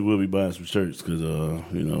I definitely will be buying some shirts because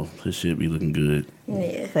you know his shit be looking good.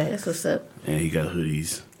 Yeah, that's what's up. And he got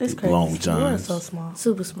hoodies, It's crazy. long We're johns. so small.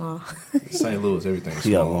 Super small. St. Louis, everything.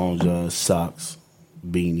 He got long johns, socks,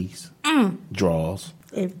 beanies, drawers,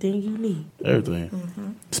 Everything you need.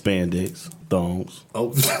 everything. Spandex, thongs, Oh,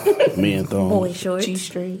 men thongs. Boy shorts.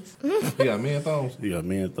 G-strings. he got men thongs. He got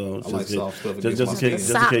men thongs. I like soft stuff Just in against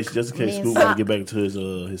case, my just in case, Men Scoop sock. want to get back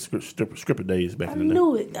to his stripper days back I in the day.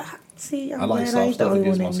 knew it. See, I'm I like glad I soft ain't the stuff only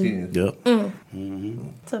against one my that knew. skin.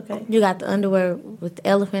 Yep. It's okay. You got the underwear with the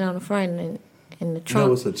elephant on the front and the No,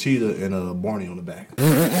 trunk. it's a cheetah and a Barney on the back.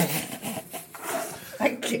 I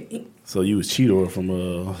can't. So you was Cheetor from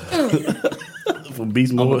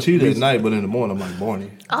Beast I'm a Wars. cheetah at night, but in the morning I'm like Barney.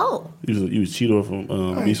 Oh, You was Cheetor from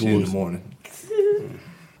I ain't Beast shit in the Wars. morning.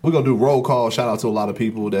 We're going to do roll call. Shout out to a lot of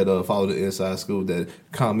people that follow the Inside School, that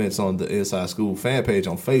comments on the Inside School fan page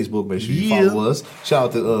on Facebook. Make sure you follow us. Shout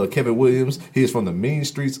out to Kevin Williams. He is from the mean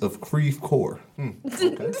streets of Creve Coeur.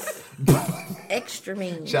 Okay. extra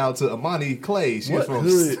mean. Shout out to Amani Clay. She is What from hood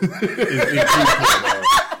is in Creve Coeur,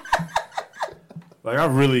 Like I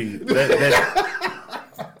really that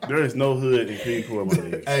there is no hood in Creve Coeur, my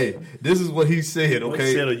nigga. Hey, this is what he said, What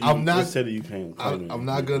okay? set of you- I'm not what set of you came? I'm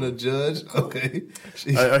not gonna judge, okay?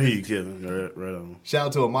 I hear you, Kevin. Right on. Shout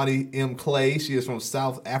out to Amani M. Clay. She is from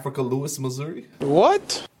South Africa, Lewis, Missouri.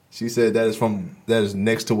 What? She said that is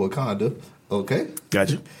next to Wakanda. Okay.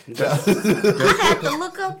 Gotcha. I had to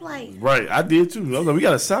look up like. Right, I did too. I was like, we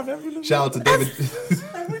got a South African. Shout out to David.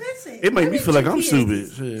 Like, what is it? It made me feel like I'm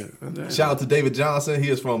stupid. Shit. Shout out to David Johnson. He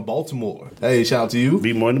is from Baltimore. Hey, shout out to you.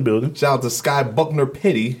 Be more in the building. Shout out to Sky Buckner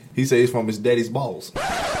Petty. He says he's from his daddy's balls.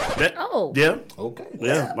 Oh. Yeah. Okay.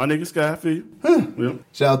 Yeah, my nigga Sky, I feel you. Yeah.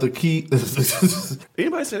 Shout out to Key.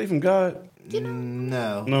 Anybody say they from God?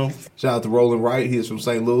 No. No. Shout out to Roland Wright. He is from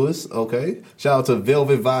St. Louis. Okay. Shout out to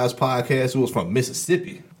Velvet Vibes Podcast, who is from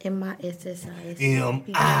Mississippi. MISSIS.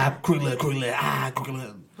 M.I. Krilla.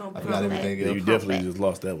 I forgot everything Yeah, else. you definitely just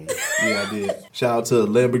lost that one. Yeah, I did. Shout out to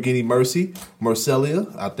Lamborghini Mercy,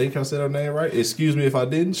 Marcelia. I think I said her name right. Excuse me if I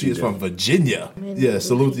didn't. She is from Virginia. Yeah,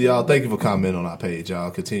 salute to y'all. Thank you for commenting on our page,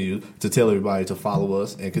 y'all. Continue to tell everybody to follow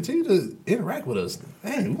us and continue to interact with us.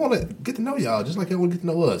 Hey, we want to get to know y'all just like y'all want to get to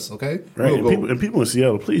know us, okay? Right, We'll and people in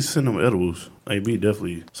Seattle, please send them edibles. AB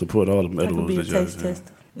definitely support all them That could edibles be a that y'all taste have.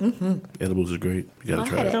 tester. Mm-hmm. Edibles are great. You gotta I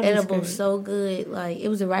try had it. an edible so good, like it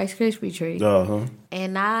was a Rice Krispie treat,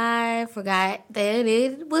 and I forgot that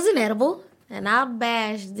it was an edible, and I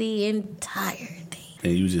bashed the entire thing.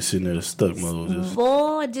 And you just sitting there stuck, mother. Just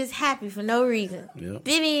Boy, just happy for no reason. Yep.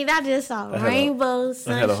 Then I just saw I had a- rainbows,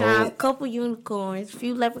 I had a sunshine, whole- couple unicorns,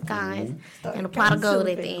 few leprechauns, and a pot of gold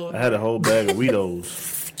at the end. I had a whole bag of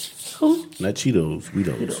Weedos. Not Cheetos,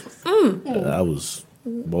 Weedos. I was,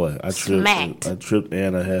 boy, I tripped. Smacked. I tripped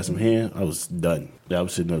and I had some hand. I was done. I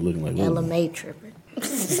was sitting there looking like, Ella ooh. May tripping.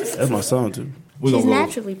 That's my song too. She's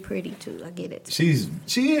naturally pretty too. I get it. She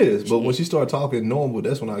is, but when she started talking normal,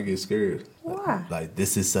 that's when I get scared. Why? Like,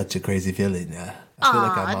 this is such a crazy feeling. I feel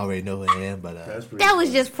like I already know who I am, but That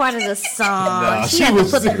was just part of the song. Nah, she, she had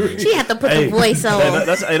was to put serious. she had to put the voice on.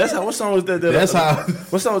 That's how. What song was that? That's how.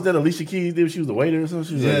 What song was that? Alicia Keys did. She was the waiter or something.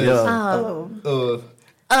 She was Yes. like,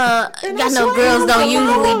 I know girls don't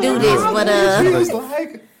usually do this, but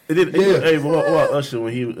It did. Hey, what Usher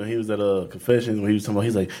when he was at Confessions when he was talking about,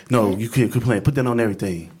 he's like, no, you can't complain. Put that on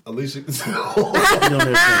everything. Alicia, Put it on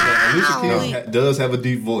everything. Alicia Keys does have a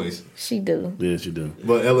deep voice. She do. Yeah, she do.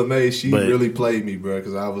 But Ella May, she really played me, bro,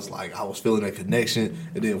 because I was feeling that connection,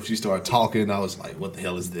 and then when she started talking, I was like, what the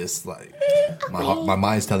hell is this? Like, my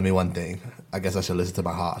mind's telling me one thing. I guess I should listen to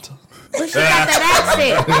my heart. But she got that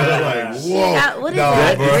accent. Like, whoa. What is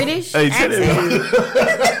that? bro. British Hey, accent?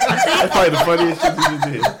 That's probably the funniest shit you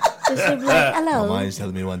did. So she be like, hello. My mind's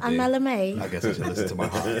telling me one I'm thing. Ella May. I guess I should listen to my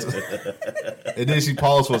heart. And then she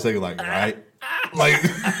paused for a second, like, right? Like,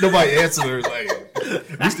 nobody answered her. Like,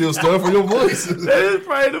 we still stunned for your voice. That is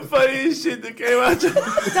probably the funniest shit that came out.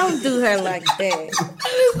 Don't do her like that.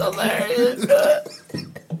 It's hilarious.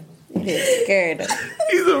 You just scared her.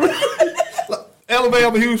 He's a Ella May,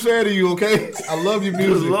 I'm a huge fan of you, okay? I love your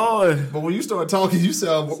music. Good Lord. But when you start talking, you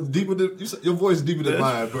sound deeper than, your voice is deeper than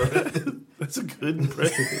mine, bro. That's a good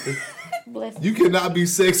impression. You cannot be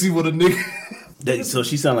sexy with a nigga. So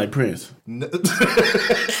she sound like Prince. That's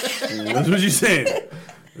what you saying.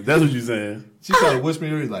 That's what you saying. She started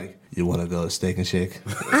whispering to me like, you want to go to Steak and Shake?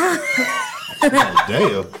 Oh,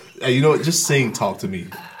 damn. Hey, you know what? Just sing Talk to Me.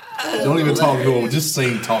 Don't even talk to him. Just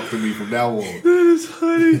sing Talk to Me from now on. That is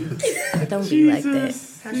funny. Don't be like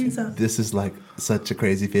that. This is like such a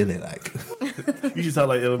crazy feeling. Like, You should sound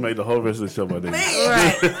like Ella May the whole rest of the show, my nigga.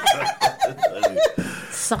 Right.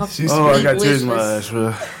 Soft, She's- Oh, I got sweet tears in my whispers. eyes,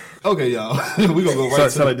 bro. okay, y'all. We gonna go right to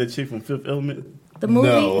Sound like that chick from Fifth Element. The movie?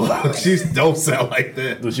 No, she don't sound like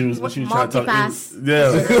that. When she was trying to talk. Multipass.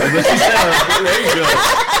 Yeah. There you go.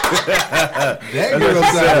 That girl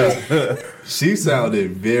sounded. She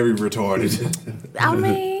sounded very retarded. I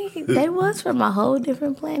mean, they was from a whole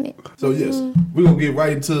different planet. So yes, we're gonna get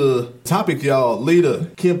right into the topic, y'all.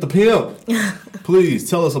 Leader, Kim the Pimp. Please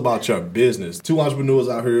tell us about your business. 2 entrepreneurs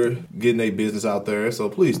out here getting their business out there. So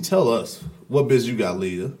please tell us what business you got,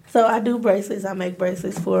 Leader. So I do bracelets. I make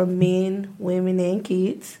bracelets for men, women, and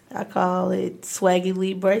kids. I call it Swaggy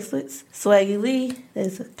Lee bracelets. Swaggy Lee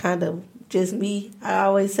is kind of just me. I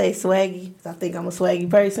always say swaggy. I think I'm a swaggy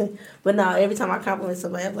person. But no, every time I compliment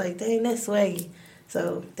somebody, I'm like, dang, that's swaggy.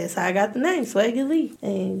 So that's how I got the name, Swaggy Lee.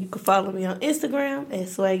 And you can follow me on Instagram at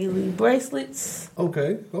Swaggy Lee Bracelets.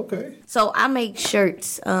 Okay. So I make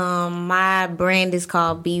shirts. My brand is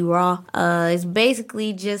called Be Raw. It's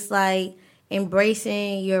basically just like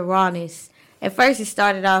embracing your rawness. At first it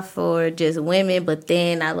started off for just women, but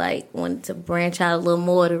then I wanted to branch out a little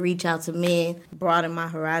more to reach out to men, broaden my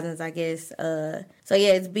horizons, I guess. So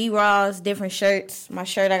yeah, it's Be Raw, it's different shirts. My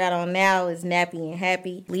shirt I got on now is Nappy and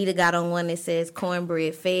Happy. Lita got on one that says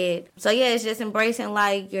Cornbread Fed. So yeah, it's just embracing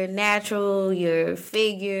like your natural, your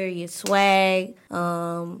figure, your swag,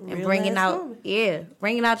 and bringing out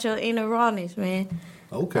your inner rawness, man.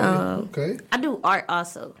 Okay. I do art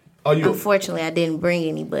also. Oh, Unfortunately, I didn't bring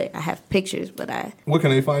any, but I have pictures. But Where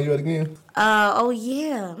can they find you at again? Oh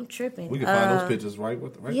yeah, I'm tripping. We can find those pictures right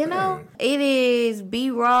You there. know, it is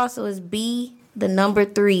Be Raw, so it's B the number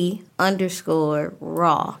 3 _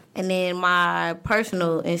 raw, and then my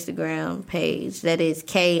personal Instagram page that is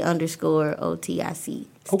K_OTIC.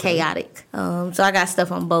 It's chaotic. So I got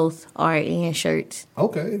stuff on both art and shirts.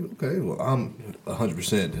 Okay. Well, I'm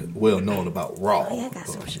 100% well known about Raw. Oh, yeah, I got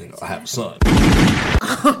some shirts. I have a son.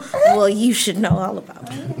 Well, you should know all about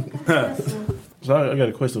it. So I got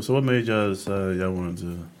a question. So what made y'all decide y'all wanted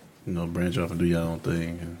to, branch off and do your own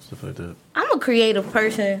thing and stuff like that? I'm a creative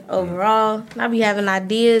person overall. And I be having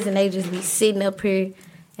ideas and they just be sitting up here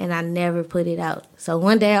and I never put it out. So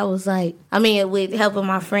one day I was like, with helping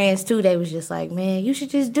my friends too, they was just like, man, you should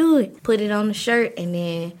just do it. Put it on the shirt and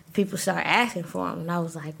then people start asking for them. And I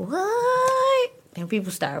was like, what? And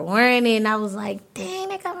people started wearing it and I was like, dang,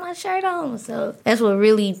 they got my shirt on. So that's what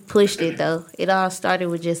really pushed it though. It all started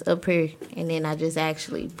with just up here and then I just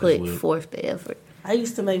actually put forth the effort. I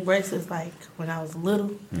used to make bracelets like when I was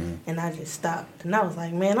little and I just stopped. And I was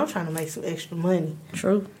like, man, I'm trying to make some extra money.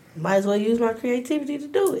 True. Might as well use my creativity to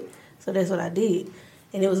do it. So that's what I did.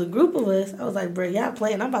 And it was a group of us. I was like, bro, y'all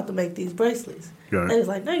playing. I'm about to make these bracelets. Right. They was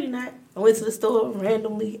like, no, you're not. I went to the store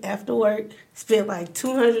randomly after work, spent like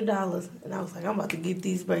 $200, and I was like, I'm about to get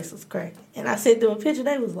these bracelets cracking. And I sent them a picture.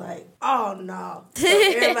 They was like, oh, no. So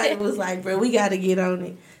everybody was like, bro, we got to get on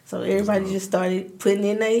it. So everybody just started putting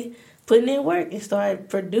in work and started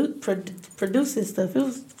producing stuff. It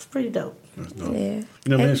was pretty dope. That's dope. Yeah.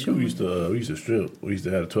 Man, in school we used to strip. We used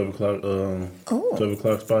to have a 12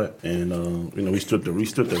 o'clock spot, and we stripped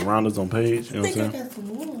the rounders on page. You know what I'm saying? I got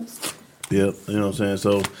some ones. Yep. You know what I'm saying?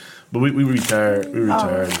 So, but we retired. We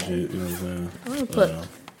retired and shit. You know what I'm saying? I'm gonna put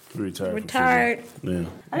we retired. retired. Yeah.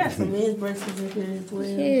 I got some men's bracelets in here as well.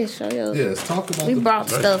 Yeah, show y'all. Yes, talk about We brought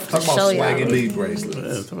stuff to Talk about show y'all. swag and lead bracelets.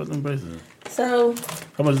 Yeah, talk about them bracelets. So,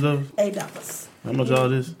 How much those? $8. How much all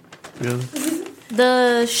this? Together?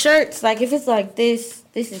 The shirts, like if it's like this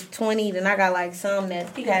is 20. Then I got like some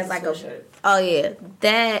that has like a shirt. Oh yeah,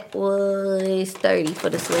 that was 30 for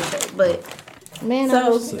the sweatshirt. But man,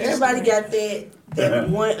 So everybody got that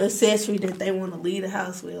one accessory that they want to leave the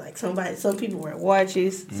house with. Like some people wear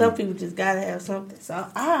watches. Some people just gotta have something. So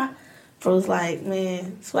I was like,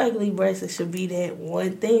 man, Swag League bracelets should be that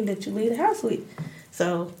one thing that you leave the house with.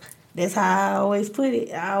 So that's how I always put it.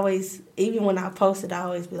 Even when I post it, I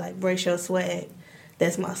always be like, brace your swag.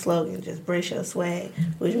 That's my slogan, just brace your swag,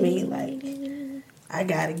 which means like I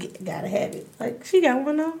gotta have it. Like she got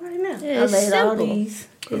one on right now. Yeah, I made all simple. these.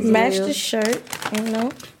 match the shirt,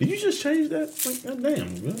 Did you just change that? Like,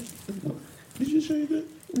 damn, bro. Did you just change that?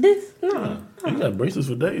 This? No. You got bracelets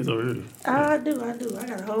for days already. I do. I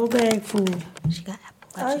got a whole bag full. She got Apple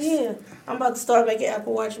Oh, Watches. yeah. I'm about to start making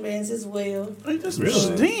Apple Watch bands as well. Hey, that's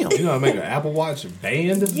Really? damn. You know how to make an Apple Watch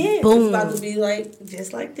band? Yeah, Boom. it's about to be like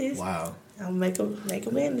just like this. Wow. I'll make a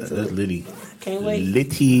band into That's it. litty. I can't wait.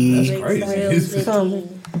 Litty. That's crazy. It's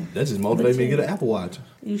coming. That just motivated me to get an Apple Watch.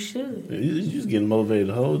 You should. You just getting motivated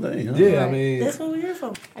the whole day, huh? Yeah, I mean, That's what we're here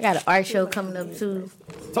for. I got an art show coming up too.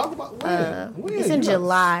 talk about when. It's in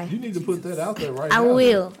July. You need to put that out there right I now.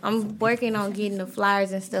 will. I'm working on getting the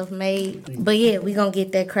flyers and stuff made. But yeah, we gonna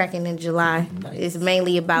get that cracking in July. It's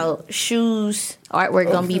mainly about shoes.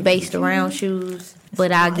 Artwork gonna be based around shoes.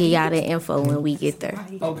 But I'll give y'all the info when we get there.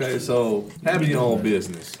 Okay, so having your own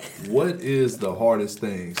business, what is the hardest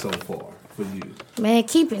thing so far for you? Man,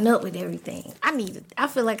 keeping up with everything. I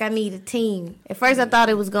feel like I need a team. At first I thought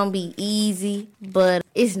it was gonna be easy, but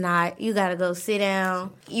it's not. You gotta go sit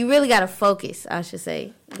down. You really gotta focus, I should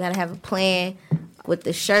say. You gotta have a plan with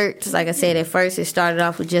the shirts. Like I said, at first it started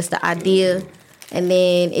off with just the idea. And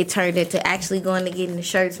then it turned into actually going to getting the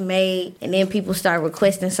shirts made. And then people start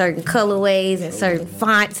requesting certain colorways and certain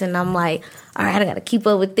fonts. And I'm like, all right, I got to keep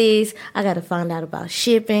up with this. I got to find out about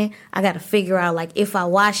shipping. I got to figure out, like, if I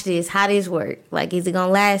wash this, how this work. Like, is it going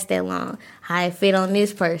to last that long? How it fit on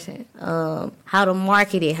this person. How to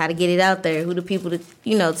market it. How to get it out there. Who the people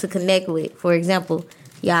to connect with. For example,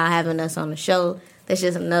 y'all having us on the show. That's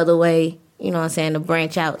just another way, you know what I'm saying, to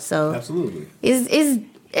branch out. So Absolutely.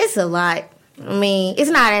 It's a lot. I mean,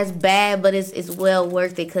 it's not as bad, but it's well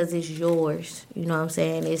worth it because it's yours. You know what I'm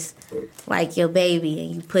saying? It's like your baby,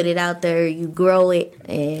 and you put it out there, you grow it,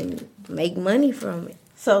 and make money from it.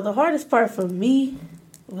 So the hardest part for me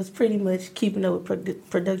was pretty much keeping up with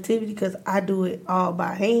productivity because I do it all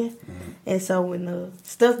by hand. And so when the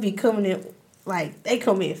stuff be coming in, like, they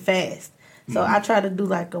come in fast. So I try to do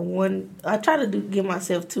give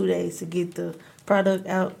myself 2 days to get the product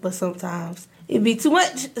out, but sometimes it'd be too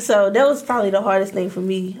much. So that was probably the hardest thing for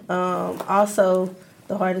me. Also,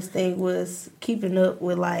 the hardest thing was keeping up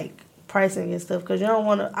with, like, pricing and stuff because I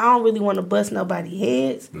don't really want to bust nobody's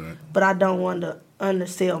heads, but I don't want to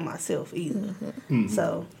undersell myself either.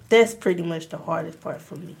 So that's pretty much the hardest part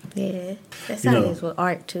for me. Yeah, that's how it is with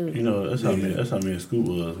art too. You know, that's how me and Scoop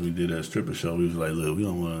was. We did that stripper show. We was like, look, we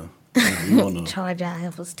don't want to. Charge our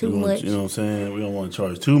heifers too much. You know what I'm saying? We don't want to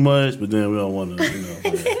charge too much, but then we don't want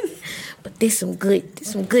to, But this some good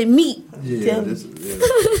meat. Yeah,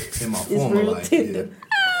 in my former life. Yeah.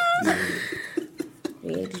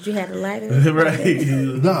 Yeah, did you have a lighter? Right.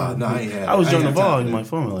 Nah, I ain't had. I was ain't on the had ball time in for my that.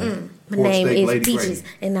 phone. Like, My Pork name steak, is Lady Peaches,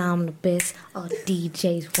 Grady. and I'm the best. All the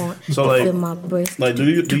DJs want So, to like- feel my breast. like,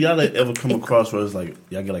 do y'all like, ever come across where it's like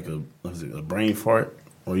y'all get like a brain fart,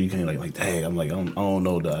 or you can't like dang, I'm like I don't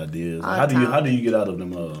know the ideas. All How the do you time. get out of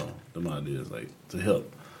them ideas like to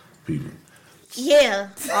help people? Yeah,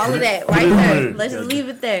 all of that right there. Let's just leave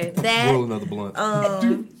it there. Roll That, another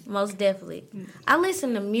blunt. most definitely. I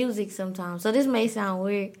listen to music sometimes, so this may sound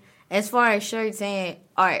weird. As far as shirts and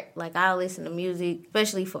art, like I listen to music,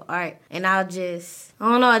 especially for art, and I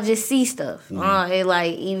just see stuff. It,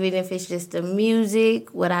 like even if it's just the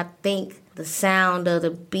music, what I think the sound of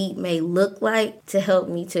the beat may look like to help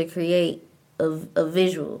me to create a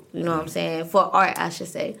visual. You know what I'm saying? For art, I should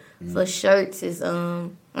say. For shirts, is I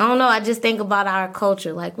don't know. I just think about our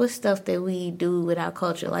culture, like what stuff that we do with our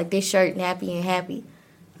culture, like this shirt, nappy and happy.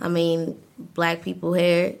 I mean, black people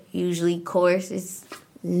hair usually coarse. It's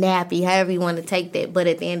nappy, however you want to take that. But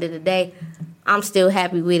at the end of the day, I'm still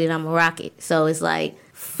happy with it. I'm a rock it. So it's like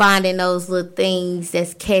finding those little things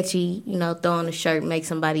that's catchy, you know, throwing a shirt, make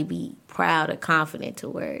somebody be proud or confident to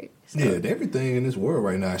wear it. So. Yeah, everything in this world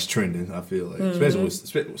right now is trending. I feel like, especially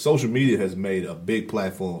with social media has made a big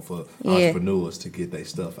platform for entrepreneurs to get their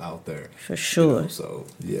stuff out there. For sure. You know, so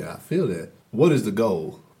yeah, I feel that. What is the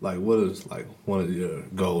goal? Like, what is like one of your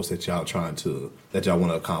goals that y'all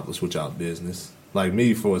want to accomplish with y'all business? Like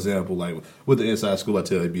me, for example, like with the Inside School, I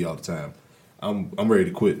tell AB all the time, I'm ready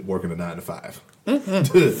to quit working a 9 to 5.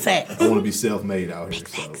 Facts. I want to be self-made out here.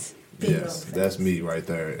 So yes, that's me right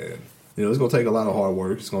there. And you know, it's gonna take a lot of hard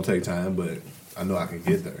work. It's gonna take time, but I know I can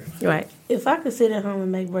get there. Right. If I could sit at home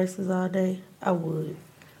and make bracelets all day, I would.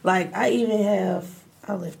 Like, I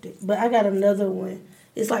left it, but I got another one.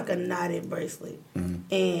 It's like a knotted bracelet, and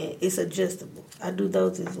it's adjustable. I do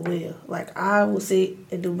those as well. Like, I will sit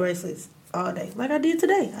and do bracelets all day, like I did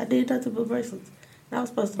today. I did nothing but bracelets. And I was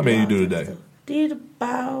supposed to. How many you do all types today? of stuff. Did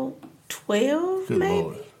about 12, Good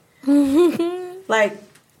maybe. Lord. Like,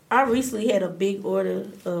 I recently had a big order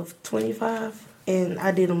of 25, and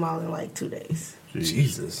I did them all in like 2 days.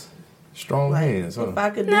 Jesus, strong Like, hands, huh? if I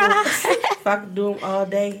could do if I could do them all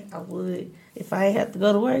day, I would. If I ain't have to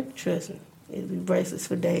go to work, trust me, it'd be bracelets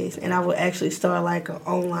for days. And I would actually start like an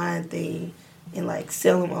online thing and like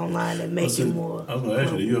sell them online and make it more. I was gonna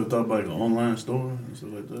ask you ever thought about like an online store and stuff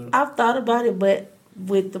like that? I've thought about it, but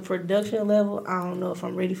with the production level, I don't know if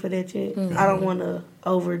I'm ready for that yet. I don't want to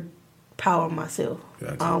overpower myself.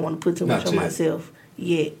 Gotcha. I don't want to put too much Not on yet. myself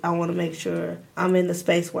yet. I want to make sure I'm in the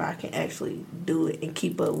space where I can actually do it and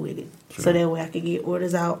keep up with it. So that way I can get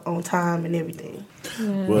orders out on time and everything.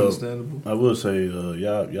 Well, Understandable. I will say,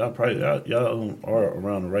 y'all are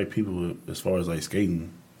around the right people as far as like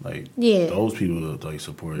skating. Like, Yeah. those people like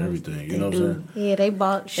support everything. You know what I'm saying? Yeah, they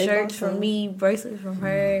bought They shirts bought from some. me, bracelets from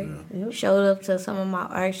her, Yep. showed up to some of my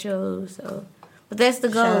art shows. So, but that's the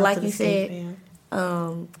Shout goal, out like to you the skate said,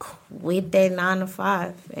 fam. with that 9 to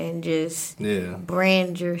 5 and just Yeah.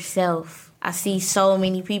 brand yourself. I see so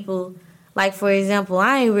many people. Like, for example,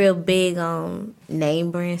 I ain't real big on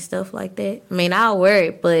name brand stuff like that. I mean, I'll wear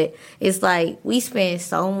it, but it's like we spend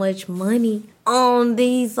so much money on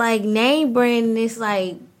these, like, name brand, and it's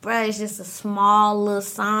like, bruh, it's just a small little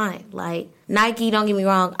sign. Like, Nike, don't get me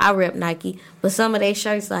wrong, I rep Nike, but some of their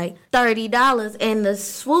shirts, like, $30, and the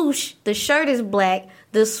swoosh, the shirt is black,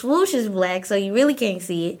 the swoosh is black, so you really can't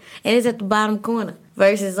see it, and it's at the bottom corner.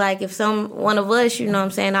 Versus, like, if one of us, you know what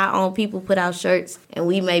I'm saying, our own people put out shirts and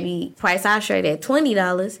we maybe price our shirt at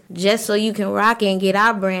 $20 just so you can rock it and get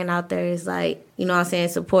our brand out there. It's like, you know what I'm saying,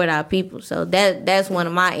 support our people. So that's one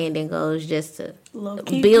of my ending goals, just to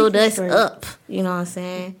Low-key build people us straight. up. You know what I'm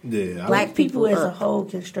saying? Yeah, Black people as a up. whole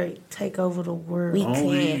can straight take over the world. We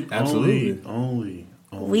can. Absolutely. Only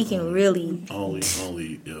We can really. only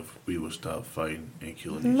if we would stop fighting and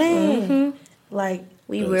killing each other. Man, like,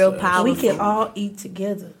 We That's real the powerful. we can all eat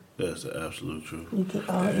together. That's the absolute truth. We can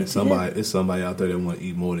all eat And together. it's somebody out there that want to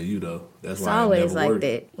eat more than you though. That's It's why it always never like worked.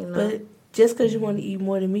 that. You know? But just because you want to eat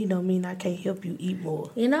more than me don't mean I can't help you eat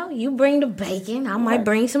more. You know, you bring the bacon. I might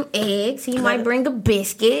bring some eggs. He might bring a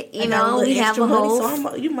biscuit. You I got know, little we have extra a money, whole.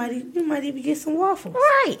 so you might even get some waffles.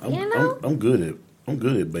 Right, you know. I'm good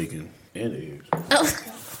at bacon and eggs.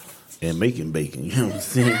 And making bacon, you know what I'm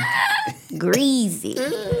saying? Greasy.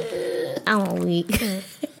 I'm weak.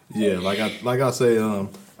 Yeah, like I say,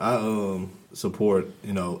 I support,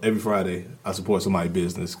 every Friday I support somebody's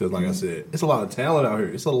business because, like I said, it's a lot of talent out here.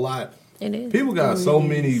 It's a lot It is. People got so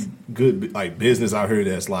many good like business out here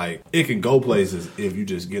that's like it can go places if you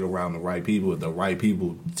just get around the right people. If the right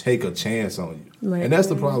people take a chance on you, Right. and that's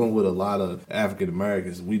the problem with a lot of African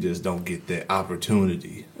Americans. We just don't get that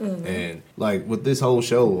opportunity. And like with this whole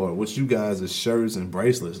show or with you guys' shirts and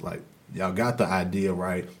bracelets, like y'all got the idea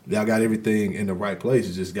right. Y'all got everything in the right place.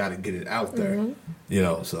 You just got to get it out there. You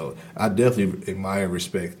know, so I definitely admire and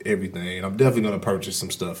respect everything. I'm definitely going to purchase some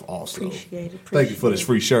stuff also. Appreciate it. Thank you for this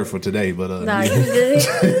free shirt for today. But No, you good.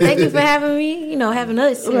 Thank you for having me. You know, having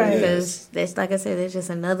us here Right. because that's like I said, that's just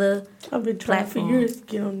another I've been trying platform. for years to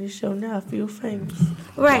get on this show. Now I feel famous.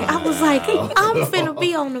 Right. I was like, I'm finna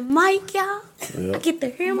be on the mic, y'all. I get to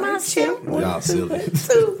hear myself. y'all silly.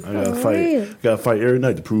 I gotta For fight. real. Gotta fight every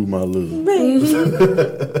night to prove my love.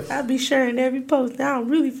 Man, I be sharing every post. Now I'm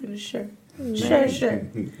really finna share. Share.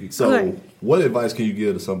 So, Right. what advice can you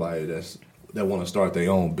give to somebody that want to start their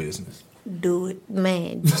own business? Do it.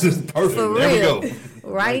 Man, Perfect. for There real. we go.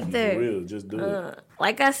 Right For there. real, just do it.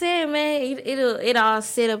 Like I said, man, it'll all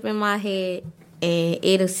sit up in my head and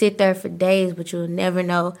it'll sit there for days, but you'll never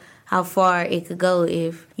know how far it could go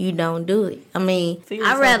if you don't do it. I mean, Feel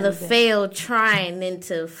I'd rather something like that. fail trying than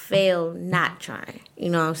to fail not trying. You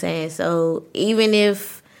know what I'm saying? So even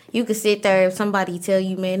if you could sit there, if somebody tell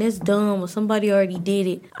you, man, that's dumb, or somebody already did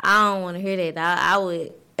it, I don't want to hear that. I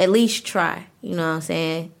would at least try. You know what I'm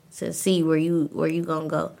saying? To see where you gonna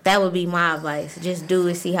go. That would be my advice. Just do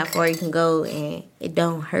it, see how far you can go, and it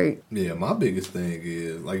don't hurt. Yeah, my biggest thing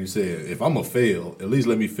is, like you said, if I'm going to fail, at least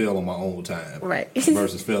let me fail on my own time. Right.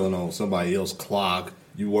 Versus failing on somebody else's clock.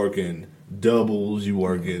 You working doubles, you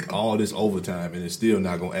working all this overtime, and it's still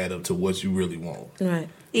not going to add up to what you really want. Right.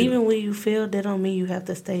 Even when you fail, that don't mean you have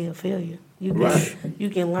to stay a failure. You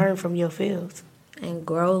can learn from your fails. And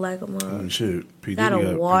grow like a mom. And shit, P. Gotta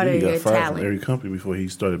Diddy water P. Diddy your got fired talent. from every company before he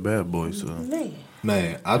started Bad Boy. So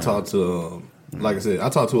Man, I talked to, like I said, I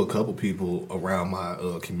talked to a couple people around my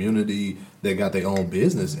community that got their own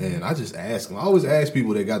business, and I just ask them. I always ask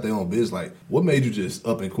people that got their own business, like, what made you just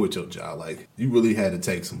up and quit your job? Like, you really had to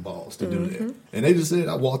take some balls to do that. And they just said,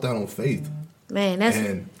 I walked out on faith. Man, that's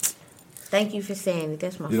And thank you for saying it.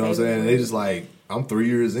 That's my you know what I'm favorite. saying? They just like, I'm 3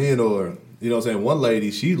 years in, or, you know what I'm saying? One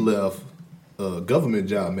lady, she left a government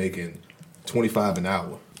job making $25 an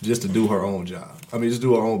hour just to do her own job. I mean, just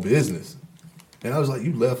do her own business. And I was like,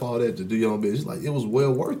 you left all that to do your own business. Like, it was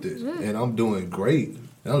well worth it. And I'm doing great.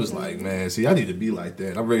 And I'm just like, man, see, I need to be like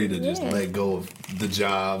that. I'm ready to just let go of the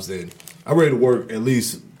jobs. And I'm ready to work at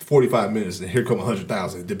least 45 minutes, and here come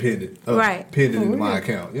 100,000, pending into my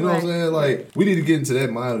account. You know what I'm saying? Like, we need to get into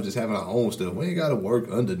that mind of just having our own stuff. We ain't got to work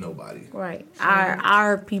under nobody. Right.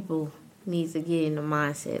 Our people needs to get in the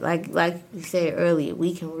mindset. Like you said earlier,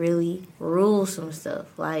 we can really rule some stuff.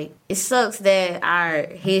 Like, it sucks that our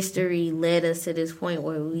history led us to this point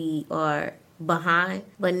where we are behind.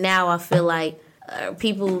 But now I feel like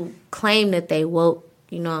people claim that they woke,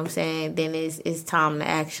 you know what I'm saying? Then it's time to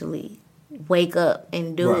actually wake up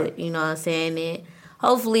and do it, you know what I'm saying? And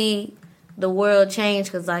hopefully the world change,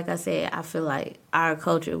 because like I said, I feel like our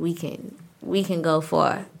culture, we can go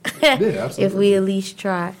far if we at least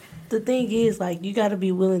try. The thing is, like, you got to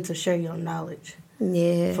be willing to share your knowledge.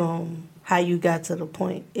 Yeah. From how you got to the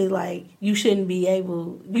point. It like you should be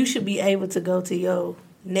able to go to your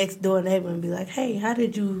next door neighbor and be like, hey, how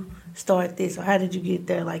did you start this, or how did you get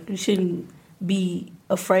there? Like, you shouldn't be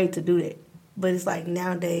afraid to do that. But it's like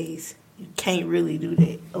nowadays you can't really do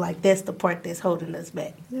that. Like, that's the part that's holding us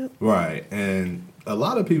back. Right. And a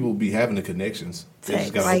lot of people be having the connections. They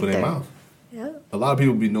just got to open their mouth. Yep. A lot of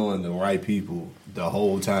people be knowing the right people the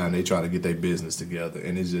whole time they try to get their business together.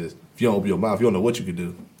 And it's just, if you don't open your mouth, you don't know what you can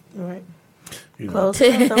do. Right. You know, Close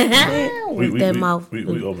your mouth.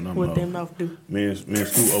 we open our What mouth. that mouth do? Me and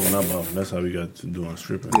Stu open our mouth, and that's how we got to doing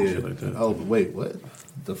stripping and shit like that. Oh, but wait, what?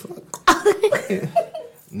 The fuck?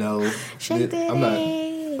 No. Shake that I'm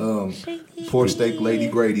not. Pork Steak Lady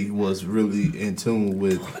Grady was really in tune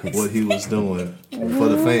with what he was doing for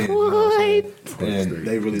the fans. You know what I'm saying? And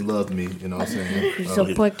they really loved me, you know what I'm saying?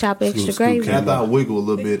 So pork chop extra gravy. After I wiggle a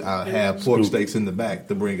little bit, I have pork steaks in the back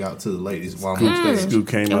to bring out to the ladies while I'm on stage. Scoop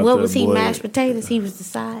came And out what there, was he? boy. Mashed potatoes. He was the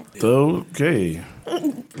side. Okay.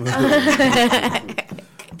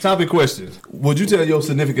 Topic questions. Would you tell your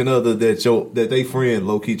significant other that they friend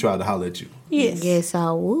low key tried to holler at you? Yes. Yes,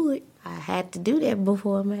 I would. I had to do that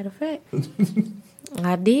before, matter of fact.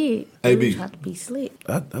 I did. AB. Tried to be slick.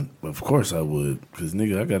 Of course I would, because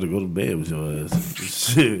nigga, I got to go to bed with your ass.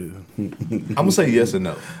 Shit. I'm gonna say yes or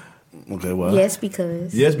no. Okay, well. Yes,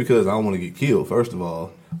 because. Yes, because I don't want to get killed, first of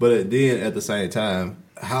all. But then at the same time,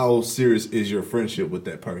 how serious is your friendship with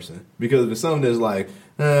that person? Because if it's something that's like,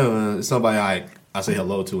 somebody I say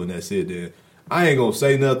hello to, and that's it. Then I ain't gonna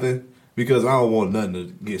say nothing because I don't want nothing to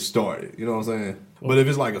get started. You know what I'm saying? But if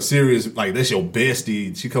it's like a serious, like that's your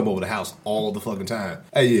bestie, she come over the house all the fucking time.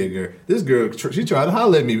 Hey, yeah, girl, this girl, she tried to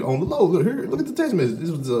holler at me on the low. Look here, look at the text message.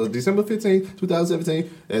 This was December 15th,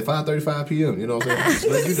 2017 at 5:35 p.m. You know what I'm saying? Just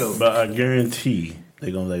let you know. But I guarantee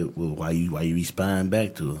they're gonna like, well, why you respond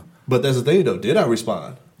back to her? But that's the thing though. Did I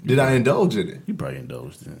respond? Did I indulge in it? You probably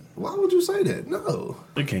indulged in it. Why would you say that? No.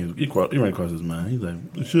 It ran across his mind. He's like,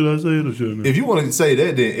 should I say it or shouldn't I? If you want to say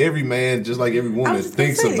that, then every man, just like every woman,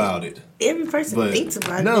 thinks about it. Every person thinks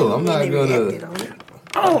about it. No, I'm not gonna.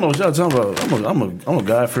 I don't know what y'all talking about. I'm a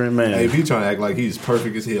God-fearing man. Hey, he trying to act like he's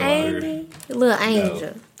perfect as hell out here. Little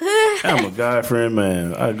angel. I'm a God-fearing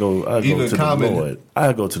man. I go to the Lord.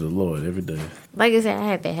 I go to the Lord every day. Like I said, I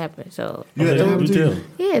had that happen. So you had that happen to you?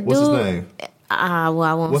 Yeah, What's his name? Well,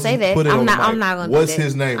 I won't say that. I'm not gonna do that. What's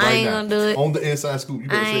his name right now? I ain't gonna do it. On the inside scoop, you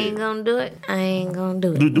better say it. I ain't gonna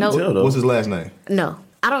do it. No. What's his last name? No.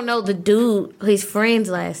 I don't know the dude, his friend's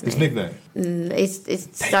last name. His nickname?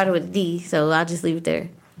 It started with D, so I'll just leave it there.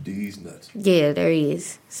 D's nuts. Yeah, there he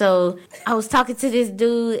is. So I was talking to this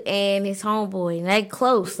dude and his homeboy, and they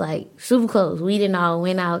close, like super close. We didn't all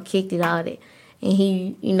went out, kicked it, all that. And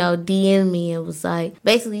he, DM'd me and was like,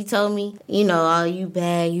 basically told me, oh, you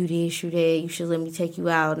bad, you this, you that, you should let me take you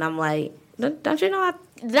out. And I'm like, don't you know,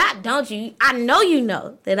 I know you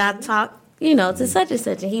know that I talk, to such and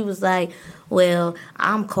such. And he was like, well,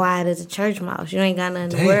 I'm quiet as a church mouse. You ain't got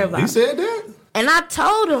nothing to worry about. He said that? And I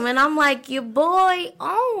told him, and I'm like, your boy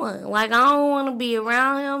on. Like, I don't want to be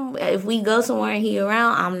around him. If we go somewhere and he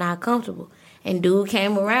around, I'm not comfortable. And dude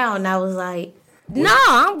came around, and I was like, no,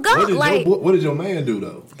 I'm good. What did your man do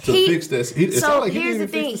though to fix this? Here's the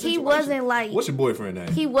thing: he wasn't like. What's your boyfriend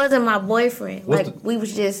name? He wasn't my boyfriend. We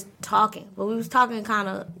was just talking, but we was talking kind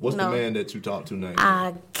of. What's the man that you talked to name?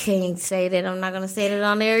 I can't say that. I'm not gonna say that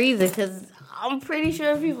on there either because I'm pretty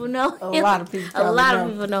sure people know him. A lot of people.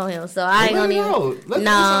 People know him, so I ain't gonna even. Let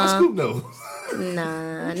the scoop know.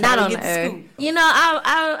 Nah, not on the earth.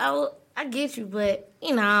 I get you, but I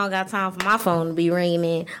don't got time for my phone to be ringing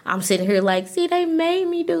in. I'm sitting here like, see, they made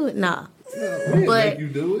me do it. Nah. But make you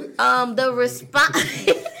do it. The response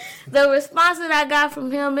that I got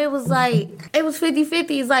from him, it was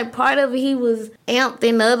 50-50. It's like part of it he was amped,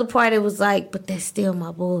 and the other part it was like, but that's still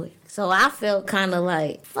my boy. So I felt kind of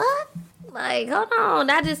like, fuck. Like, hold on,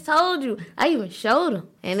 I just told you. I even showed him.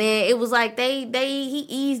 And then it was like he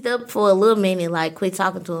eased up for a little minute, like quit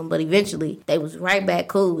talking to him, but eventually they was right back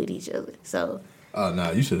cool with each other. So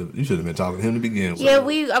you should have been talking to him to begin with. Yeah,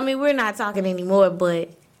 we're not talking anymore,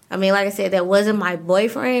 but like I said, that wasn't my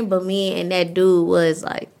boyfriend, but me and that dude was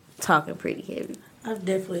like talking pretty heavy. I've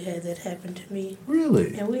definitely had that happen to me.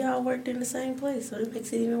 Really? And we all worked in the same place, so it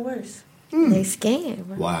makes it even worse. They scam,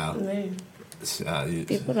 bro. Wow. Man.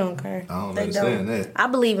 People don't care. I don't understand that. I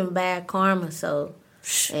believe in bad karma, so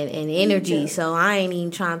and energy, so I ain't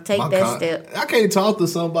even trying to take that step. I can't talk to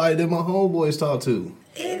somebody that my homeboys talk to.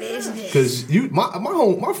 It is because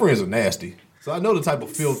my friends are nasty, so I know the type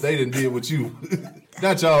of filth they done did with you.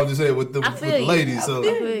 Not y'all, just saying with the ladies. So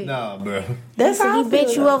nah, bro. That's how he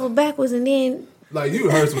bent you over backwards, and then like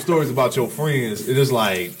you heard some stories about your friends, and it's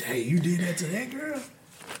like, hey, you did that to that girl.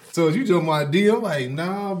 So if you jump my DM, I'm like,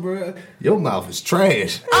 nah, bro, your mouth is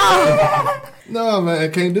trash. No, man, I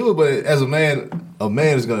can't do it. But as a man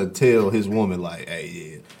is gonna tell his woman, like, hey,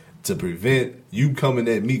 yeah, to prevent you coming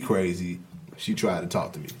at me crazy, she tried to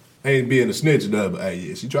talk to me. Ain't being a snitch or nothing, but hey,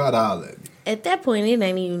 yeah, she tried to holler at me. At that point, it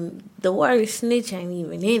ain't even the word snitch ain't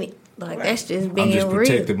even in it. Like that's just being real. I'm just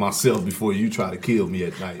protecting myself before you try to kill me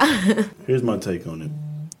at night. Here's my take on it.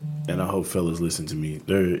 And I hope fellas listen to me.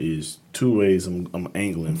 There is two ways I'm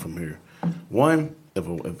angling from here. One, if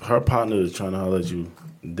her partner is trying to holler at you,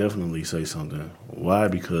 definitely say something. Why?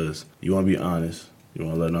 Because you want to be honest. You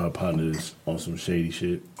want to let know her partner is on some shady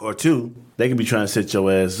shit. Or two, they can be trying to set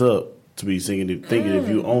your ass up to be thinking if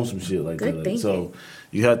you own some shit like that. Like, so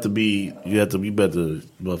you have to be better,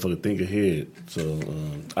 motherfucker. Think ahead. So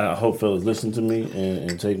I hope fellas listen to me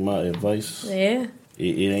and take my advice. Yeah.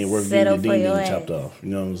 It ain't worth getting your ding chopped off. You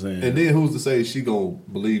know what I'm saying? And then who's to say she gonna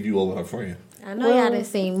believe you over her friend? I know y'all done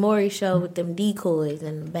seen Maury's show with them decoys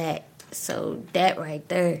in the back. So that right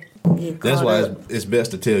there. That's why it's best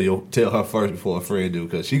to tell her first before her friend do,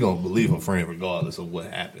 because she gonna believe her friend regardless of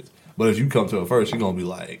what happens. But if you come to her first, she gonna be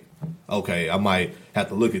like, okay, I might have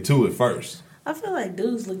to look into it first. I feel like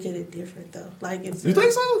dudes look at it different though. Like if you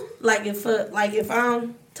think so? Like if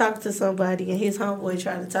I'm talking to somebody and his homeboy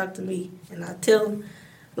trying to talk to me, and I tell him,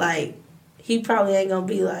 like, he probably ain't gonna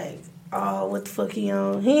be like, oh, what the fuck he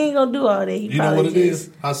on? He ain't gonna do all that. He You know probably what it just,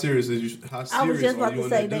 is? How serious is you? How serious I was just about are you to and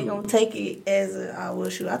say that they dude? gonna take it as a, I will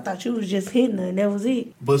shoot. I thought you was just hitting her and that was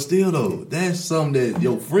it. But still though, that's something that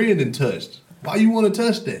your friend done touched. Why you want to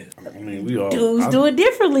touch that? I mean, we all Dudes do it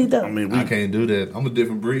differently though. I mean, I can't do that. I'm a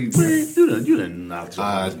different breed. Man. you didn't knock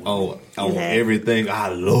on everything I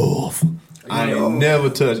love. I ain't never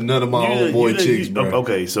touched none of my homeboy chicks, bro.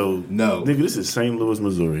 Okay, so no, nigga, this is St. Louis,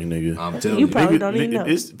 Missouri, nigga. I'm telling You you, probably nigga, don't even know.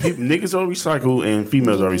 Niggas are recycled and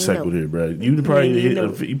females are recycled here, bro. You probably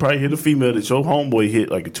hit a female that your homeboy hit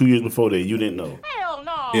like 2 years before that. You didn't know. Hell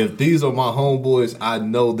no. If these are my homeboys, I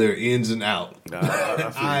know their ins and out.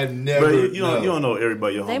 I never. Bro, you don't know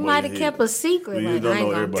everybody. Your They homeboy might have hit. kept a secret. You Like, don't I ain't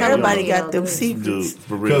know gonna everybody. tell Everybody y'all got them this. secrets. Dude,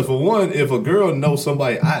 for real. Because for one, if a girl knows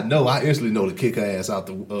somebody I know, I instantly know to kick her ass out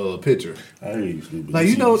the picture. I hear you, stupid. Like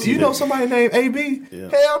you know somebody named AB? Yeah.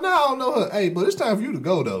 Hell no, I don't know her. Hey, but it's time for you to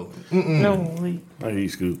go though. No way. I hear you,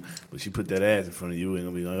 Scoop. But she put that ass in front of you and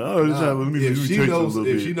it'll be like, oh, this time, let me If she taste it a knows, little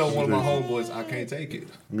if bit. she know one of my homeboys, I can't take it.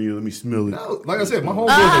 Let me smell it. No, like I said, my homeboys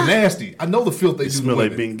are nasty. I know the filth they do. Smell to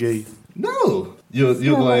like women. being gay. No, you'll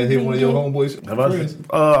go ahead and hit one of your homeboys. Have I? friends.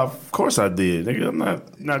 Of course I did, nigga. I'm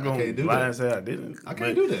not gonna can't do lie that. and say I didn't. I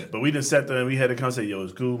can't do that. But we done sat there and we had a conversation. Yo,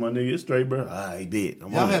 it's cool, my nigga. It's straight, bro. I did. Y'all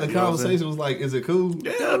had a conversation. Was like, is it cool?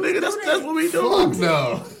 Yeah, nigga. That's what we do. Fuck no.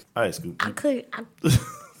 All right, Scoop.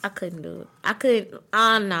 I couldn't do it. I couldn't.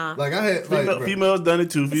 Nah. Like I had like females done it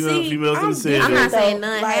too. Females done said I'm not that. saying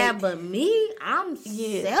none Like- have, but me, I'm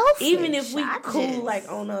selfish. Even if we I cool just-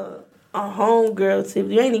 like on a homegirl tip,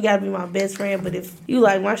 you ain't even gotta be my best friend. But if you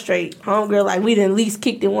like my straight homegirl, like we done at least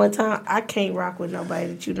kicked it one time, I can't rock with nobody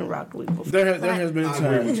that you done rocked with before. There has been I agree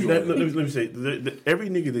times. with you. Let me say, every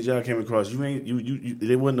nigga that y'all came across, you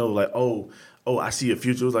they wouldn't know like, oh, I see a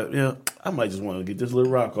future. It was like, yeah, I might just want to get this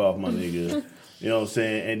little rock off my nigga. You know what I'm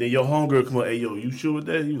saying? And then your homegirl come up, hey, yo, you sure with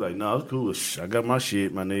that? You like, nah, it's cool. Shh, I got my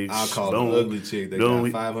shit, my nigga. I'll call Don't- an ugly chick that don't-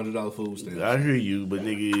 got $500 food stamps. I hear you, but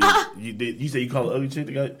nigga, you say you call an ugly chick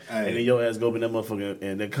that got, and then your ass go up in that motherfucker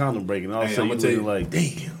and that condom breaking. All of a Hey, sudden I'ma you tell looking you- like,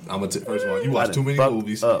 damn. First of all, you watch too many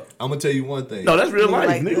movies. I'm gonna tell you one thing. No, that's real life,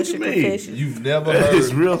 Like nigga. What you Usher mean? Confessions. You've never That heard.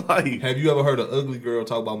 is real life. Have you ever heard an ugly girl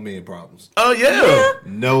talk about men problems? Oh yeah.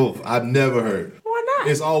 No, I've never heard. Why not?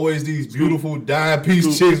 It's always these beautiful dime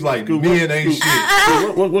piece chicks like men ain't shit.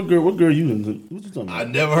 What girl you into? What you talking about? I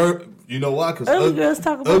never heard. You know why? Because Ugly girls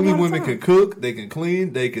talk about ugly it all the women time. can cook, they can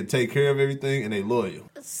clean, they can take care of everything, and they loyal.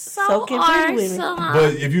 So can pretty women.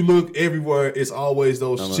 But if you look everywhere, it's always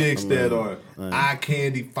those chicks that are I eye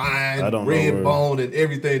candy, fine, I don't know red where- bone, and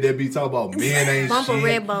everything that be talking about men ain't Bumper shit.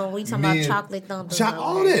 red bone. We talking about Men- chocolate thunder.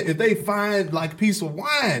 All that. If they find like a piece of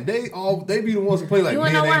wine, they be the ones to play like You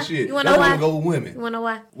men wanna know ain't why? shit. You wanna They know wanna why? go with women. You wanna know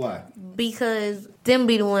why? Why? Because them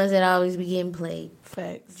be the ones that always be getting played.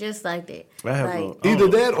 Facts. Just like that. I have Like, no- Either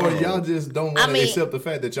that or y'all just don't want I to mean- accept the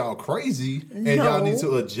fact that y'all crazy and No. y'all need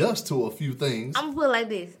to adjust to a few things. I'm gonna put it like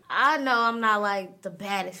this. I know I'm not like the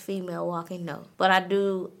baddest female walking, no, but I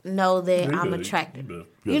do know that You I'm better- attractive. you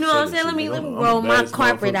You know what I'm better saying? say Let me that shit, nigga. I'm roll the my baddest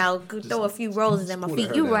carpet motherfucker. out, throw a few roses at my put feet.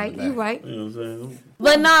 her You down right, in the you back. right. You know what I'm saying?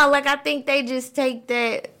 But no, like I think they just take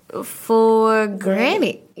that for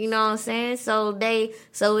granted. You know what I'm saying? So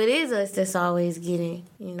it is us that's always getting,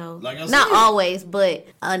 you know, Like I not said. always, but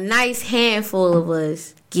a nice handful of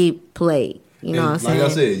us get played. You know what I'm And saying?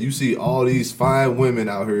 like I said, you see all these fine women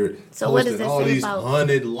out here So what posting does it all say these about-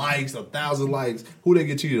 100 likes, 1,000 likes. Who they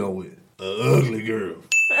get cheated on with? An ugly girl.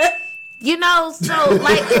 You know, so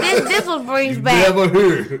like this what brings You back. never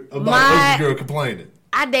heard about my- an ugly girl complaining.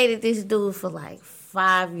 I dated this dude for like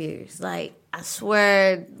 5 years. Like I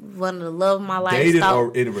swear, one of the love of my life. Dated Thought-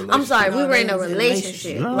 or in a relationship? I'm sorry, we No, were they in a was in a relationship,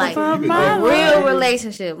 relationship. like Love of a my real life.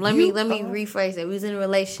 relationship. Let me rephrase it. We was in a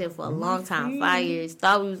relationship for a long time, 5 years.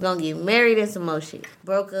 Thought we was gonna get married and some more shit.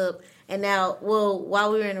 Broke up, and now,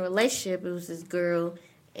 while we were in a relationship, it was this girl,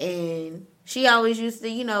 and she always used to,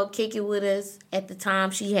 you know, kick it with us. At the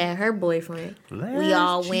time, she had her boyfriend. We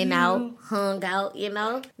all went out, hung out, you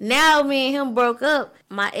know. Now, me and him broke up.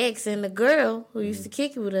 My ex and the girl who used to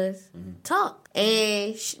kick it with us talk.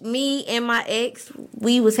 And me and my ex,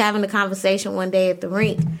 we was having a conversation one day at the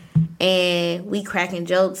rink. And we cracking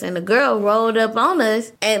jokes. And the girl rolled up on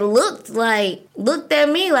us and looked at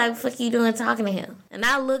me like, fuck you doing talking to him? And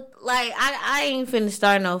I looked like, I ain't finna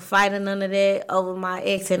start no fight or none of that over my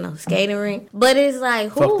ex in no skating rink. But it's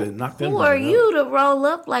like, Fuck that, knock them who are down. you to roll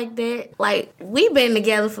up like that? Like, we been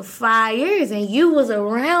together for 5 years and you was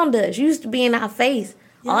around us. You used to be in our face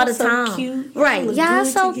all the so time. cute. Right. Look Y'all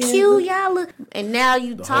good so together. cute. Y'all look. And now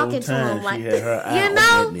you The talking whole to time him like, she had her eye you on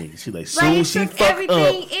know? that nigga. She like, Like, soon it she took fuck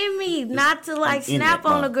everything up. in me not to like I'm in snap that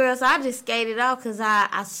on the mouth. girl. So I just skated off because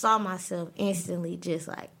I saw myself instantly just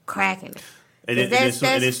like cracking it. And That's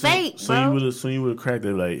fake, bro. Soon you would have cracked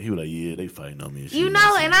it. Like he was like, yeah, they fighting on me. And shit. You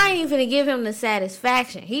know, and I ain't even finna give him the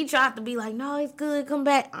satisfaction. He tried to be like, no, it's good, come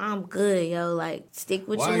back. I'm good, yo. Like, stick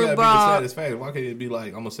with Why your I little gotta be the bra. satisfaction? Why can't it be like,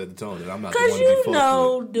 I'm gonna set the tone that I'm not the one Cause to be you fucked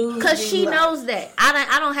know, with? dude. Cause she knows that.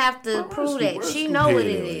 I don't have to prove that. She know what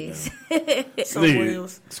it is.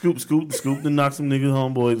 Nigga, scoop to knock some niggas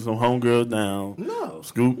homeboys, some homegirls down. No.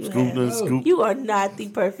 Scoop. You are not the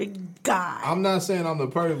perfect guy. I'm not saying I'm the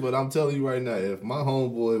perfect, but I'm telling you right now, if my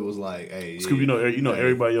homeboy was like, hey, Scoop, you know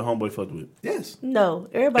everybody your homeboy fucked with. Yes. No,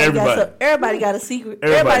 everybody got a secret.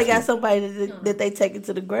 Everybody got somebody that they take it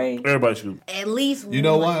to the grave. Everybody Scoop. At least You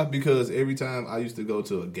know why? Because every time I used to go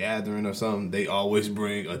to a gathering or something, they always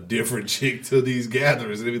bring a different chick to these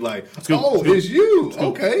gatherings. And they be like, Scoop. it's you.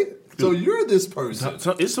 Okay. So you're this person.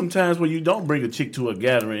 So it's sometimes where you don't bring a chick to a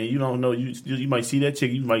gathering and you don't know you might see that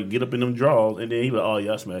chick, you might get up in them drawers and then he like, oh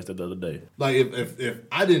yeah, I smashed that the other day. Like if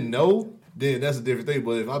I didn't know, then that's a different thing.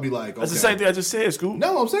 But if I be like, okay, That's the same thing I just said, Scoop.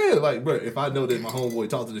 No, I'm saying like, bro, if I know that my homeboy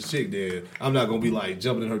talked to this chick, then I'm not gonna be like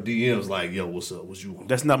jumping in her DMs like, yo, what's up? What you want?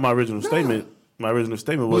 That's not my original statement. My original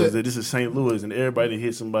statement was that this is St. Louis and everybody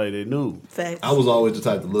hit somebody they knew. Facts. I was always the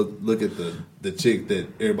type to look at the chick that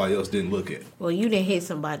everybody else didn't look at. Well, you didn't hit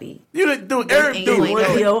somebody. You didn't do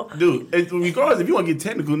dude. Regardless, if you want to get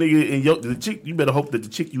technical, nigga, and the chick, you better hope that the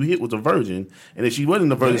chick you hit was a virgin, and if she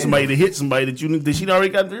wasn't a virgin, somebody that hit somebody that she already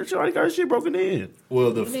got her shit broken in.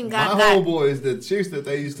 Well, my homeboys, the chicks that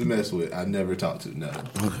they used to mess with, I never talked to. No,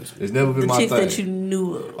 it's never been The my chicks thing. that you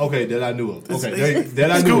knew of. Okay, that I knew of. Okay,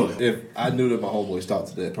 that I knew of. If I knew that my homeboys talked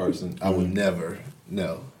to that person, I would never.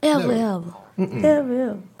 No. Ever.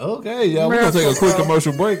 Okay, y'all, we're going to take a quick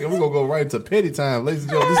commercial break and we're going to go right into Petty Time. Ladies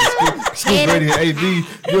and gentlemen, this is Scoop Radio AD.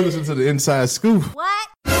 You're listening to the Inside Scoop. What?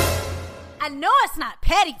 I know it's not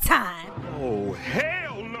petty time. Oh,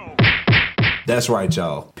 hell no. That's right,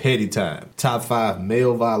 y'all. Petty Time. Top 5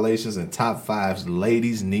 male violations and top 5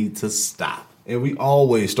 ladies need to stop. And we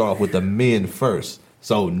always start off with the men first.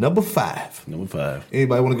 So, number 5.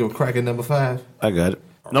 Anybody want to give a crack at number 5? I got it.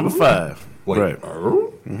 Number 5. Wait. Right.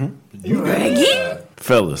 You got it.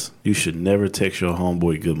 Fellas, you should never text your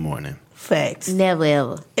homeboy good morning. Facts. Never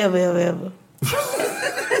ever. Ever.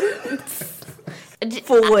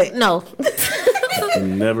 For what? No.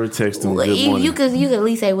 Never text him good morning. You could at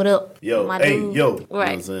least say what up. Yo, my hey, dude. yo. You know what Right.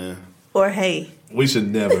 I'm saying? Or hey. We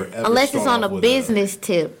should never ever Unless it's start on off a with business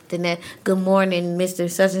tip, then that good morning,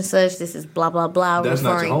 Mr. Such and Such. This is blah blah blah. That's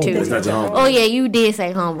not your referring to. homeboy. That's not your homeboy. Oh yeah, you did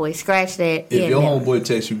say homeboy. Scratch that. If Yeah, your never. homeboy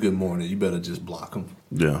texts you good morning, you better just block him.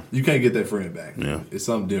 Yeah. You can't get that friend back. Yeah. It's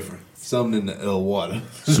something different. Something in the water.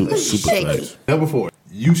 Super Shaky. facts. Number 4.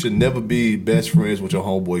 You should never be best friends with your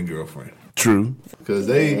homeboy girlfriend. True. Because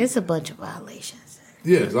they... It's a bunch of violations.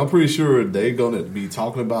 Yes, I'm pretty sure they're going to be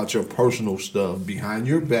talking about your personal stuff behind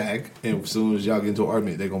your back. And as soon as y'all get into an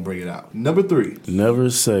argument, they're going to bring it out. Number 3. Never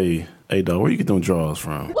say, hey, dog, where you get them drawers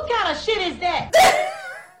from? What kind of shit is that?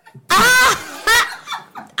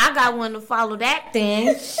 I got one to follow that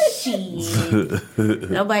then. Shit.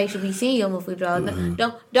 Nobody should be seeing your movie drawers.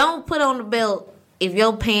 Don't put on the belt if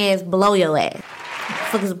your pants below your ass.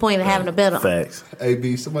 Fuck is the point of having a belt on? Facts.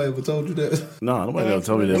 AB, somebody ever told you that? No, nobody ever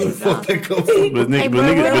told me that. Fuck that come from?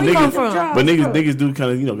 But niggas do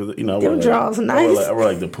kind of, you know, because, you know, Them drawers nice. I wear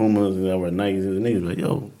like the Pumas and I wear Nikes and the niggas like,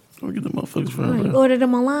 yo, where you get the motherfuckers from? You bro? order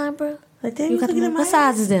them online, bro. Like that, You got them. What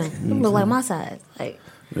size is them? Them look like my size. Like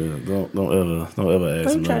Yeah, don't ever ask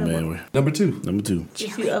Don't try another to man. where- Number 2. Number 2.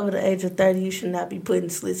 If you're over the age of 30, you should not be putting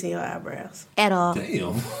slits in your eyebrows. at all.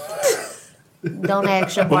 Damn. Don't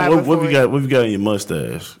ask your barber What for you it. got? What you got in your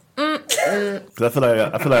mustache? Cause I feel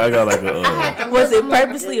like I got like a. Was it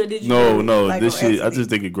purposely or did you? No, like this on shit. I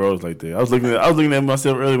just think it grows like that. I was looking at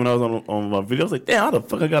myself earlier when I was on my video. I was like, damn, how the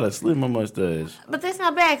fuck I got a slit in my mustache? But that's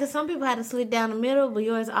not bad because some people had to slit down the middle, but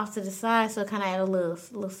yours off to the side, so it kind of add a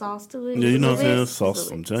little sauce to it. Yeah, you know what I'm saying? It's a Sauce.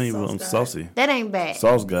 little- I'm telling you, I'm saucy. That ain't bad.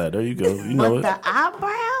 Sauce guy. There you go. You know But it. the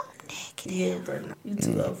eyebrow, Yeah, bro. You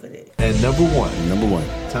too old for that. And number 1. Number 1.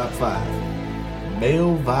 Top 5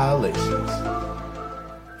 male violations.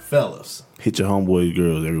 Fellas. Hit your homeboy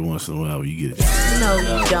girls every once in a while when you get it. no,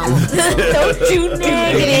 you don't. Don't you It's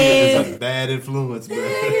negative. a bad influence, bro.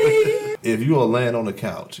 If you are laying on the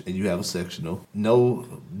couch and you have a sectional, no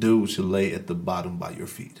dude should lay at the bottom by your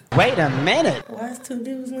feet. Wait a minute. Why is two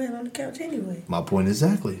dudes laying on the couch anyway? My point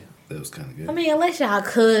exactly. That was kind of good. I mean, unless y'all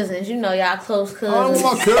cousins, you know y'all close I don't cousins.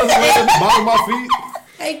 want my cousin laying at the bottom of my feet.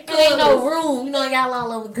 Hey, There ain't no room. You know, y'all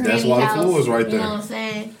all over granny That's why the house. floor is right You there. know what I'm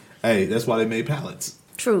saying? Hey, that's why they made pallets.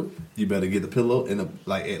 True. You better get the pillow and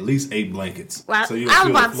like at least 8 blankets. Well, so you I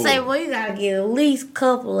don't was feel about the to say, floor. well, you gotta get at least a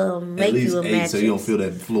couple of them. Make At least you a 8 mattress. so you don't feel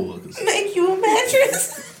that floor. 'Cause Make you a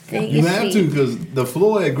mattress. you have to because the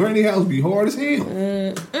floor at granny house be hard as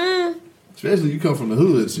hell. Especially you come from the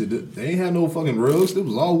hood. Shit, they ain't had no fucking rugs. It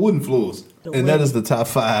was all wooden floors. And that is the top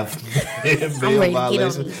 5 bail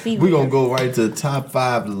violations. We're going to go right to top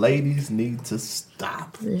 5 ladies need to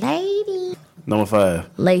stop. Lady. Number 5.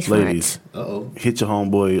 Lace Ladies. Uh-oh. Hit your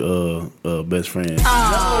homeboy best friend.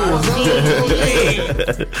 Oh,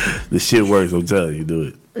 This shit works, I'm telling you, do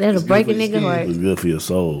it. That'll break a nigga heart. It's good for your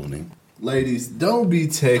soul, nigga. Ladies, don't be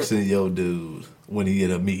texting your dude when he at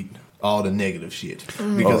a meeting. All the negative shit.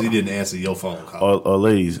 Because he didn't answer your phone call. Or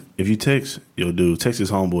ladies, if you text your dude, text his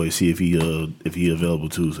homeboy, see if he available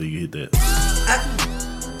too, so you hit that.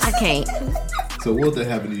 I can't. So what that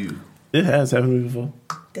happened to you? It has happened to me before.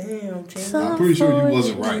 Damn, Jim. I'm pretty sure you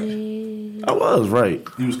wasn't right. I was right.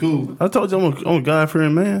 You was cool. I told you I'm a guy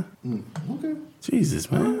friend, man. Okay. Jesus,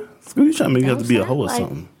 man. Who you trying to make you have to be a hoe or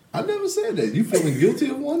something? I never said that. You feeling guilty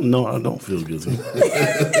of one? No, I don't feel guilty.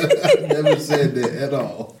 I never said that at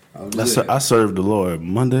all. I serve the Lord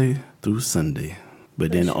Monday through Sunday,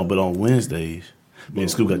 but on Wednesdays, me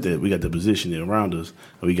and Scoop got that. We got the position there around us.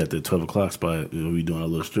 And we got the 12 o'clock spot. You know, we doing our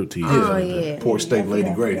little strip tease. Oh, yeah. Pork steak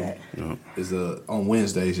Lady Grady Yeah. is on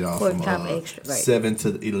Wednesdays, y'all, Pork from chop extra, right. 7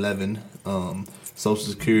 to 11. Social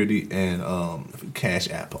Security and Cash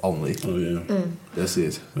App only. Oh yeah, that's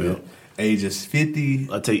it. Yeah. Ages 50.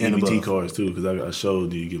 I take and EBT above. cards too because I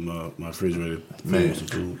showed you get my refrigerator. Man. Some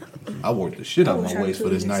food. I worked the shit out of my waist for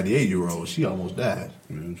this 98-year-old. She almost died.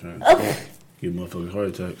 Yeah, I'm trying to get motherfucking heart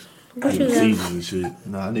attacks. What Get you got? seizures and shit.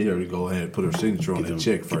 Nah, I need her to go ahead and put her signature on that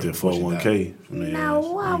check Get first. that before she 401k from there. Now,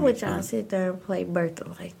 why would y'all sit there and play birthday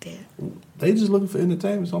like that? They just looking for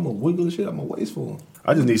entertainment, so I'm gonna wiggle the shit out my waist for them.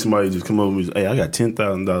 I just need somebody to just come over and say, hey, I got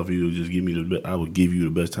 $10,000 for you to just give me I would give you the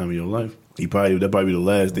best time of your life. That probably be the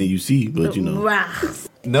last thing you see, but you know.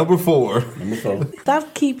 Number 4.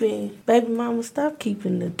 Stop keeping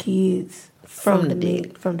the kids from the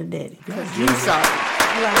daddy. Because you saw it.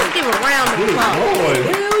 Let's give a round of applause.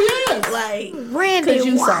 Hell yeah. Like, Randy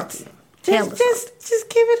you saw Watson. it. Just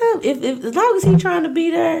give it up. If as long as he trying to be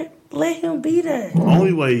there, let him be there. The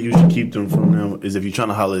only way you should keep them from them is if you're trying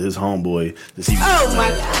to holler at his homeboy to see. Oh my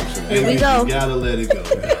gosh. Here we go. You gotta let it go.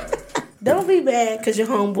 Don't be bad because your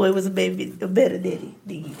homeboy was a better daddy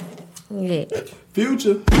than you. Yeah.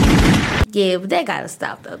 Future. Yeah, but that gotta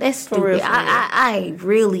stop though. That's For stupid. real. I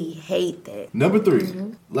really hate that. Number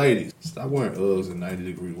 3. Ladies, stop wearing Uggs in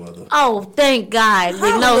 90-degree weather. Oh, thank God. With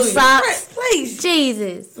no Hallelujah. socks. Please.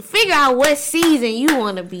 Jesus. Figure out what season you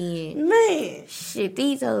want to be in. Man. Shit,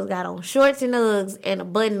 these hoes got on shorts and Uggs and a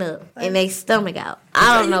button up and they stomach out.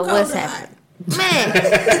 I don't know what's happening.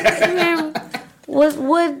 Man.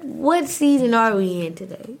 What season are we in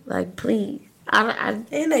today? Like, please.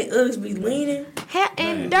 And they Uggs be leaning.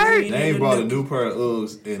 And dirt. They ain't brought a new pair of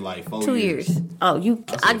Uggs in like 4 2 years. Oh,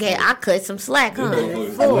 I cut some slack, huh?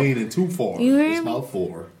 It's 4. leaning too far. You hear It's me? about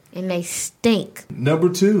 4. And they stink. Number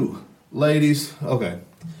 2. Ladies, okay.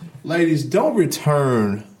 Ladies, don't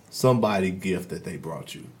return somebody's gift that they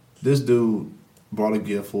brought you. This dude brought a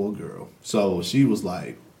gift for a girl. So she was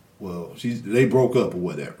like, well, they broke up or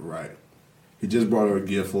whatever, right? He just brought her a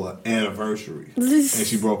gift for an anniversary. And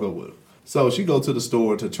she broke up with him. So she go to the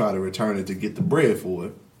store to try to return it to get the bread for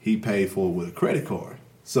it. He paid for it with a credit card.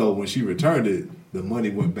 So when she returned it, the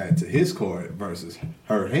money went back to his card versus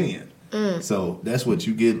her hand. So that's what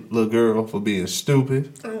you get, little girl, for being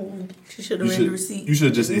stupid. Oh, she should have read the receipt. You should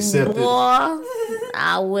have just accepted. Boy,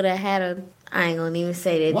 I would have had I ain't gonna even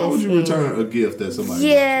say that. Why would you return a gift that somebody?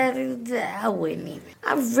 Yeah, I wouldn't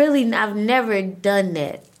even. I've never done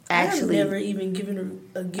that. Actually, I've never even given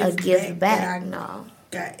a gift back. that I No.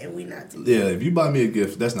 got, and we not together. Yeah, if you buy me a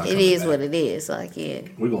gift, that's not. It is what it is. Like, yeah.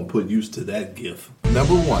 We're gonna put use to that gift.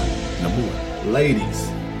 Number one. Ladies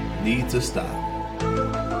need to stop.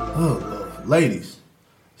 Oh, Lord. Ladies,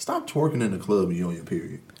 stop twerking in the club when you're on your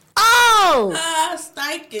period. Oh,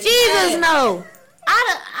 stinking. Jesus, no.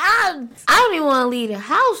 I don't even want to leave the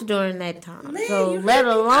house during that time. Man, so let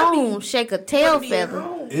alone shake a tail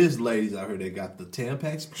feather. There's ladies out here that got the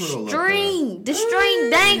Tampax pearl The string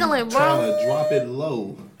dangling, bro. Trying to drop it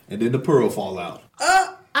low, and then the pearl fall out.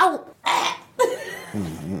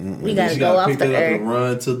 We gotta She go off pick the it up earth. and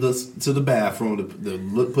run to the bathroom to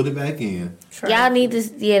look, put it back in. Y'all need to,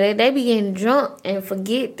 they be getting drunk and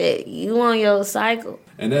forget that you on your cycle.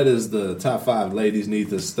 And that is the top 5 ladies need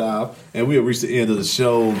to stop. And we have reached the end of the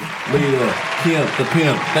show. Lita, Kim, the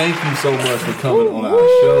Pimp, thank you so much for coming on our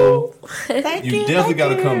show. You definitely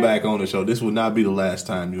got to come back on the show. This will not be the last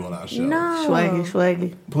time you on our show. No.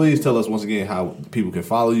 Swaggy. Please tell us once again how people can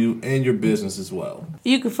follow you and your business as well.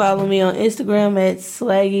 You can follow me on Instagram at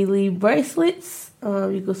Swaggy Lee Bracelets.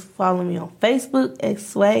 You can follow me on Facebook at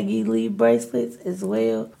Swaggy Lee Bracelets as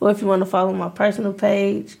well. Or if you want to follow my personal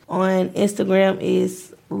page on Instagram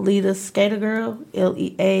is Lita Skater Girl,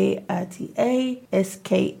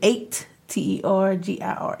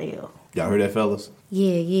 LEAITASK8TERGIRL. Y'all heard that, fellas?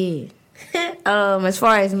 Yeah. As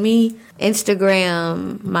far as me,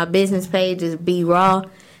 Instagram, my business page is B Raw.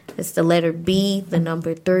 It's the letter B, the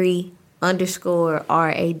number 3,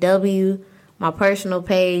 _RAW. My personal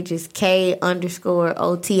page is K_OTIC.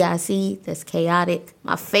 That's chaotic.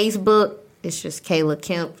 My Facebook is just Kayla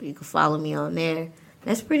Kemp. You can follow me on there.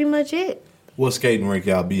 That's pretty much it. What skating rink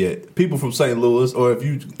y'all be at? People from St. Louis, or if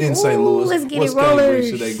you in St. Louis, let's get what it skating rollers. rink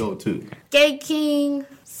should they go to? Skate King,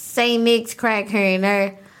 St. Nick's, crack here and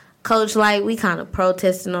there. Coach Light, we kind of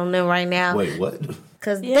protesting on them right now. Wait, what?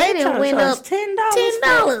 Because they didn't win up $10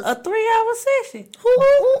 $10. a 3-hour session.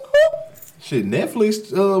 Shit,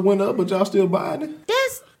 Netflix went up, but y'all still buying it?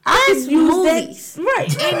 That's movies. That. Right.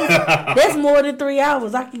 That's more than 3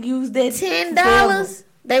 hours. I can use that. $10.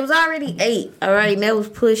 They was already 8, all right, and they was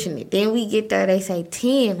pushing it. Then we get there, they say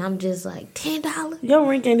 10. I'm just like, $10? Your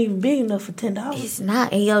rink ain't even big enough for $10. It's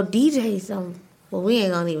not. And your DJs, well, we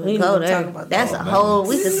ain't gonna even go gonna there. talk about That's that. a whole,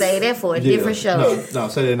 we could say that for a different show. No,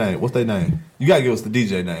 say their name. What's their name? You gotta give us the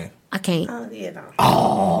DJ name. I can't.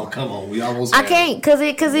 Oh, come on. We almost I had can't, cause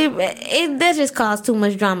it that just caused too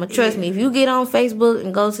much drama. Trust me, if you get on Facebook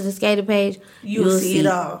and go to the skater page, You'll see it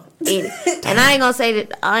all. And I ain't gonna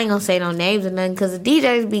say no names or nothing, cause the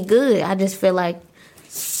DJs be good. I just feel like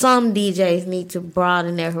some DJs need to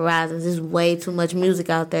broaden their horizons. There's way too much music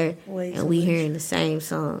out there, and we hearing the same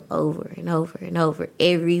song over and over and over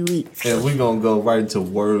every week. And we're going to go right into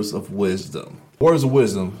words of wisdom. Words of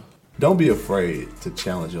wisdom. Don't be afraid to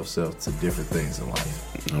challenge yourself to different things in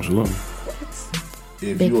life. Absolutely.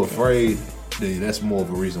 If Big you're afraid, then that's more of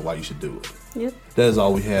a reason why you should do it. Yep. That is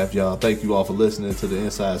all we have, y'all. Thank you all for listening to the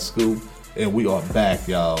Inside Scoop. And we are back,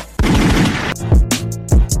 y'all.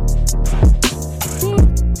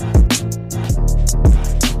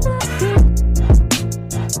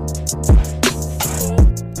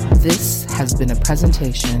 This has been a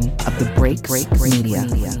presentation of the Break Media.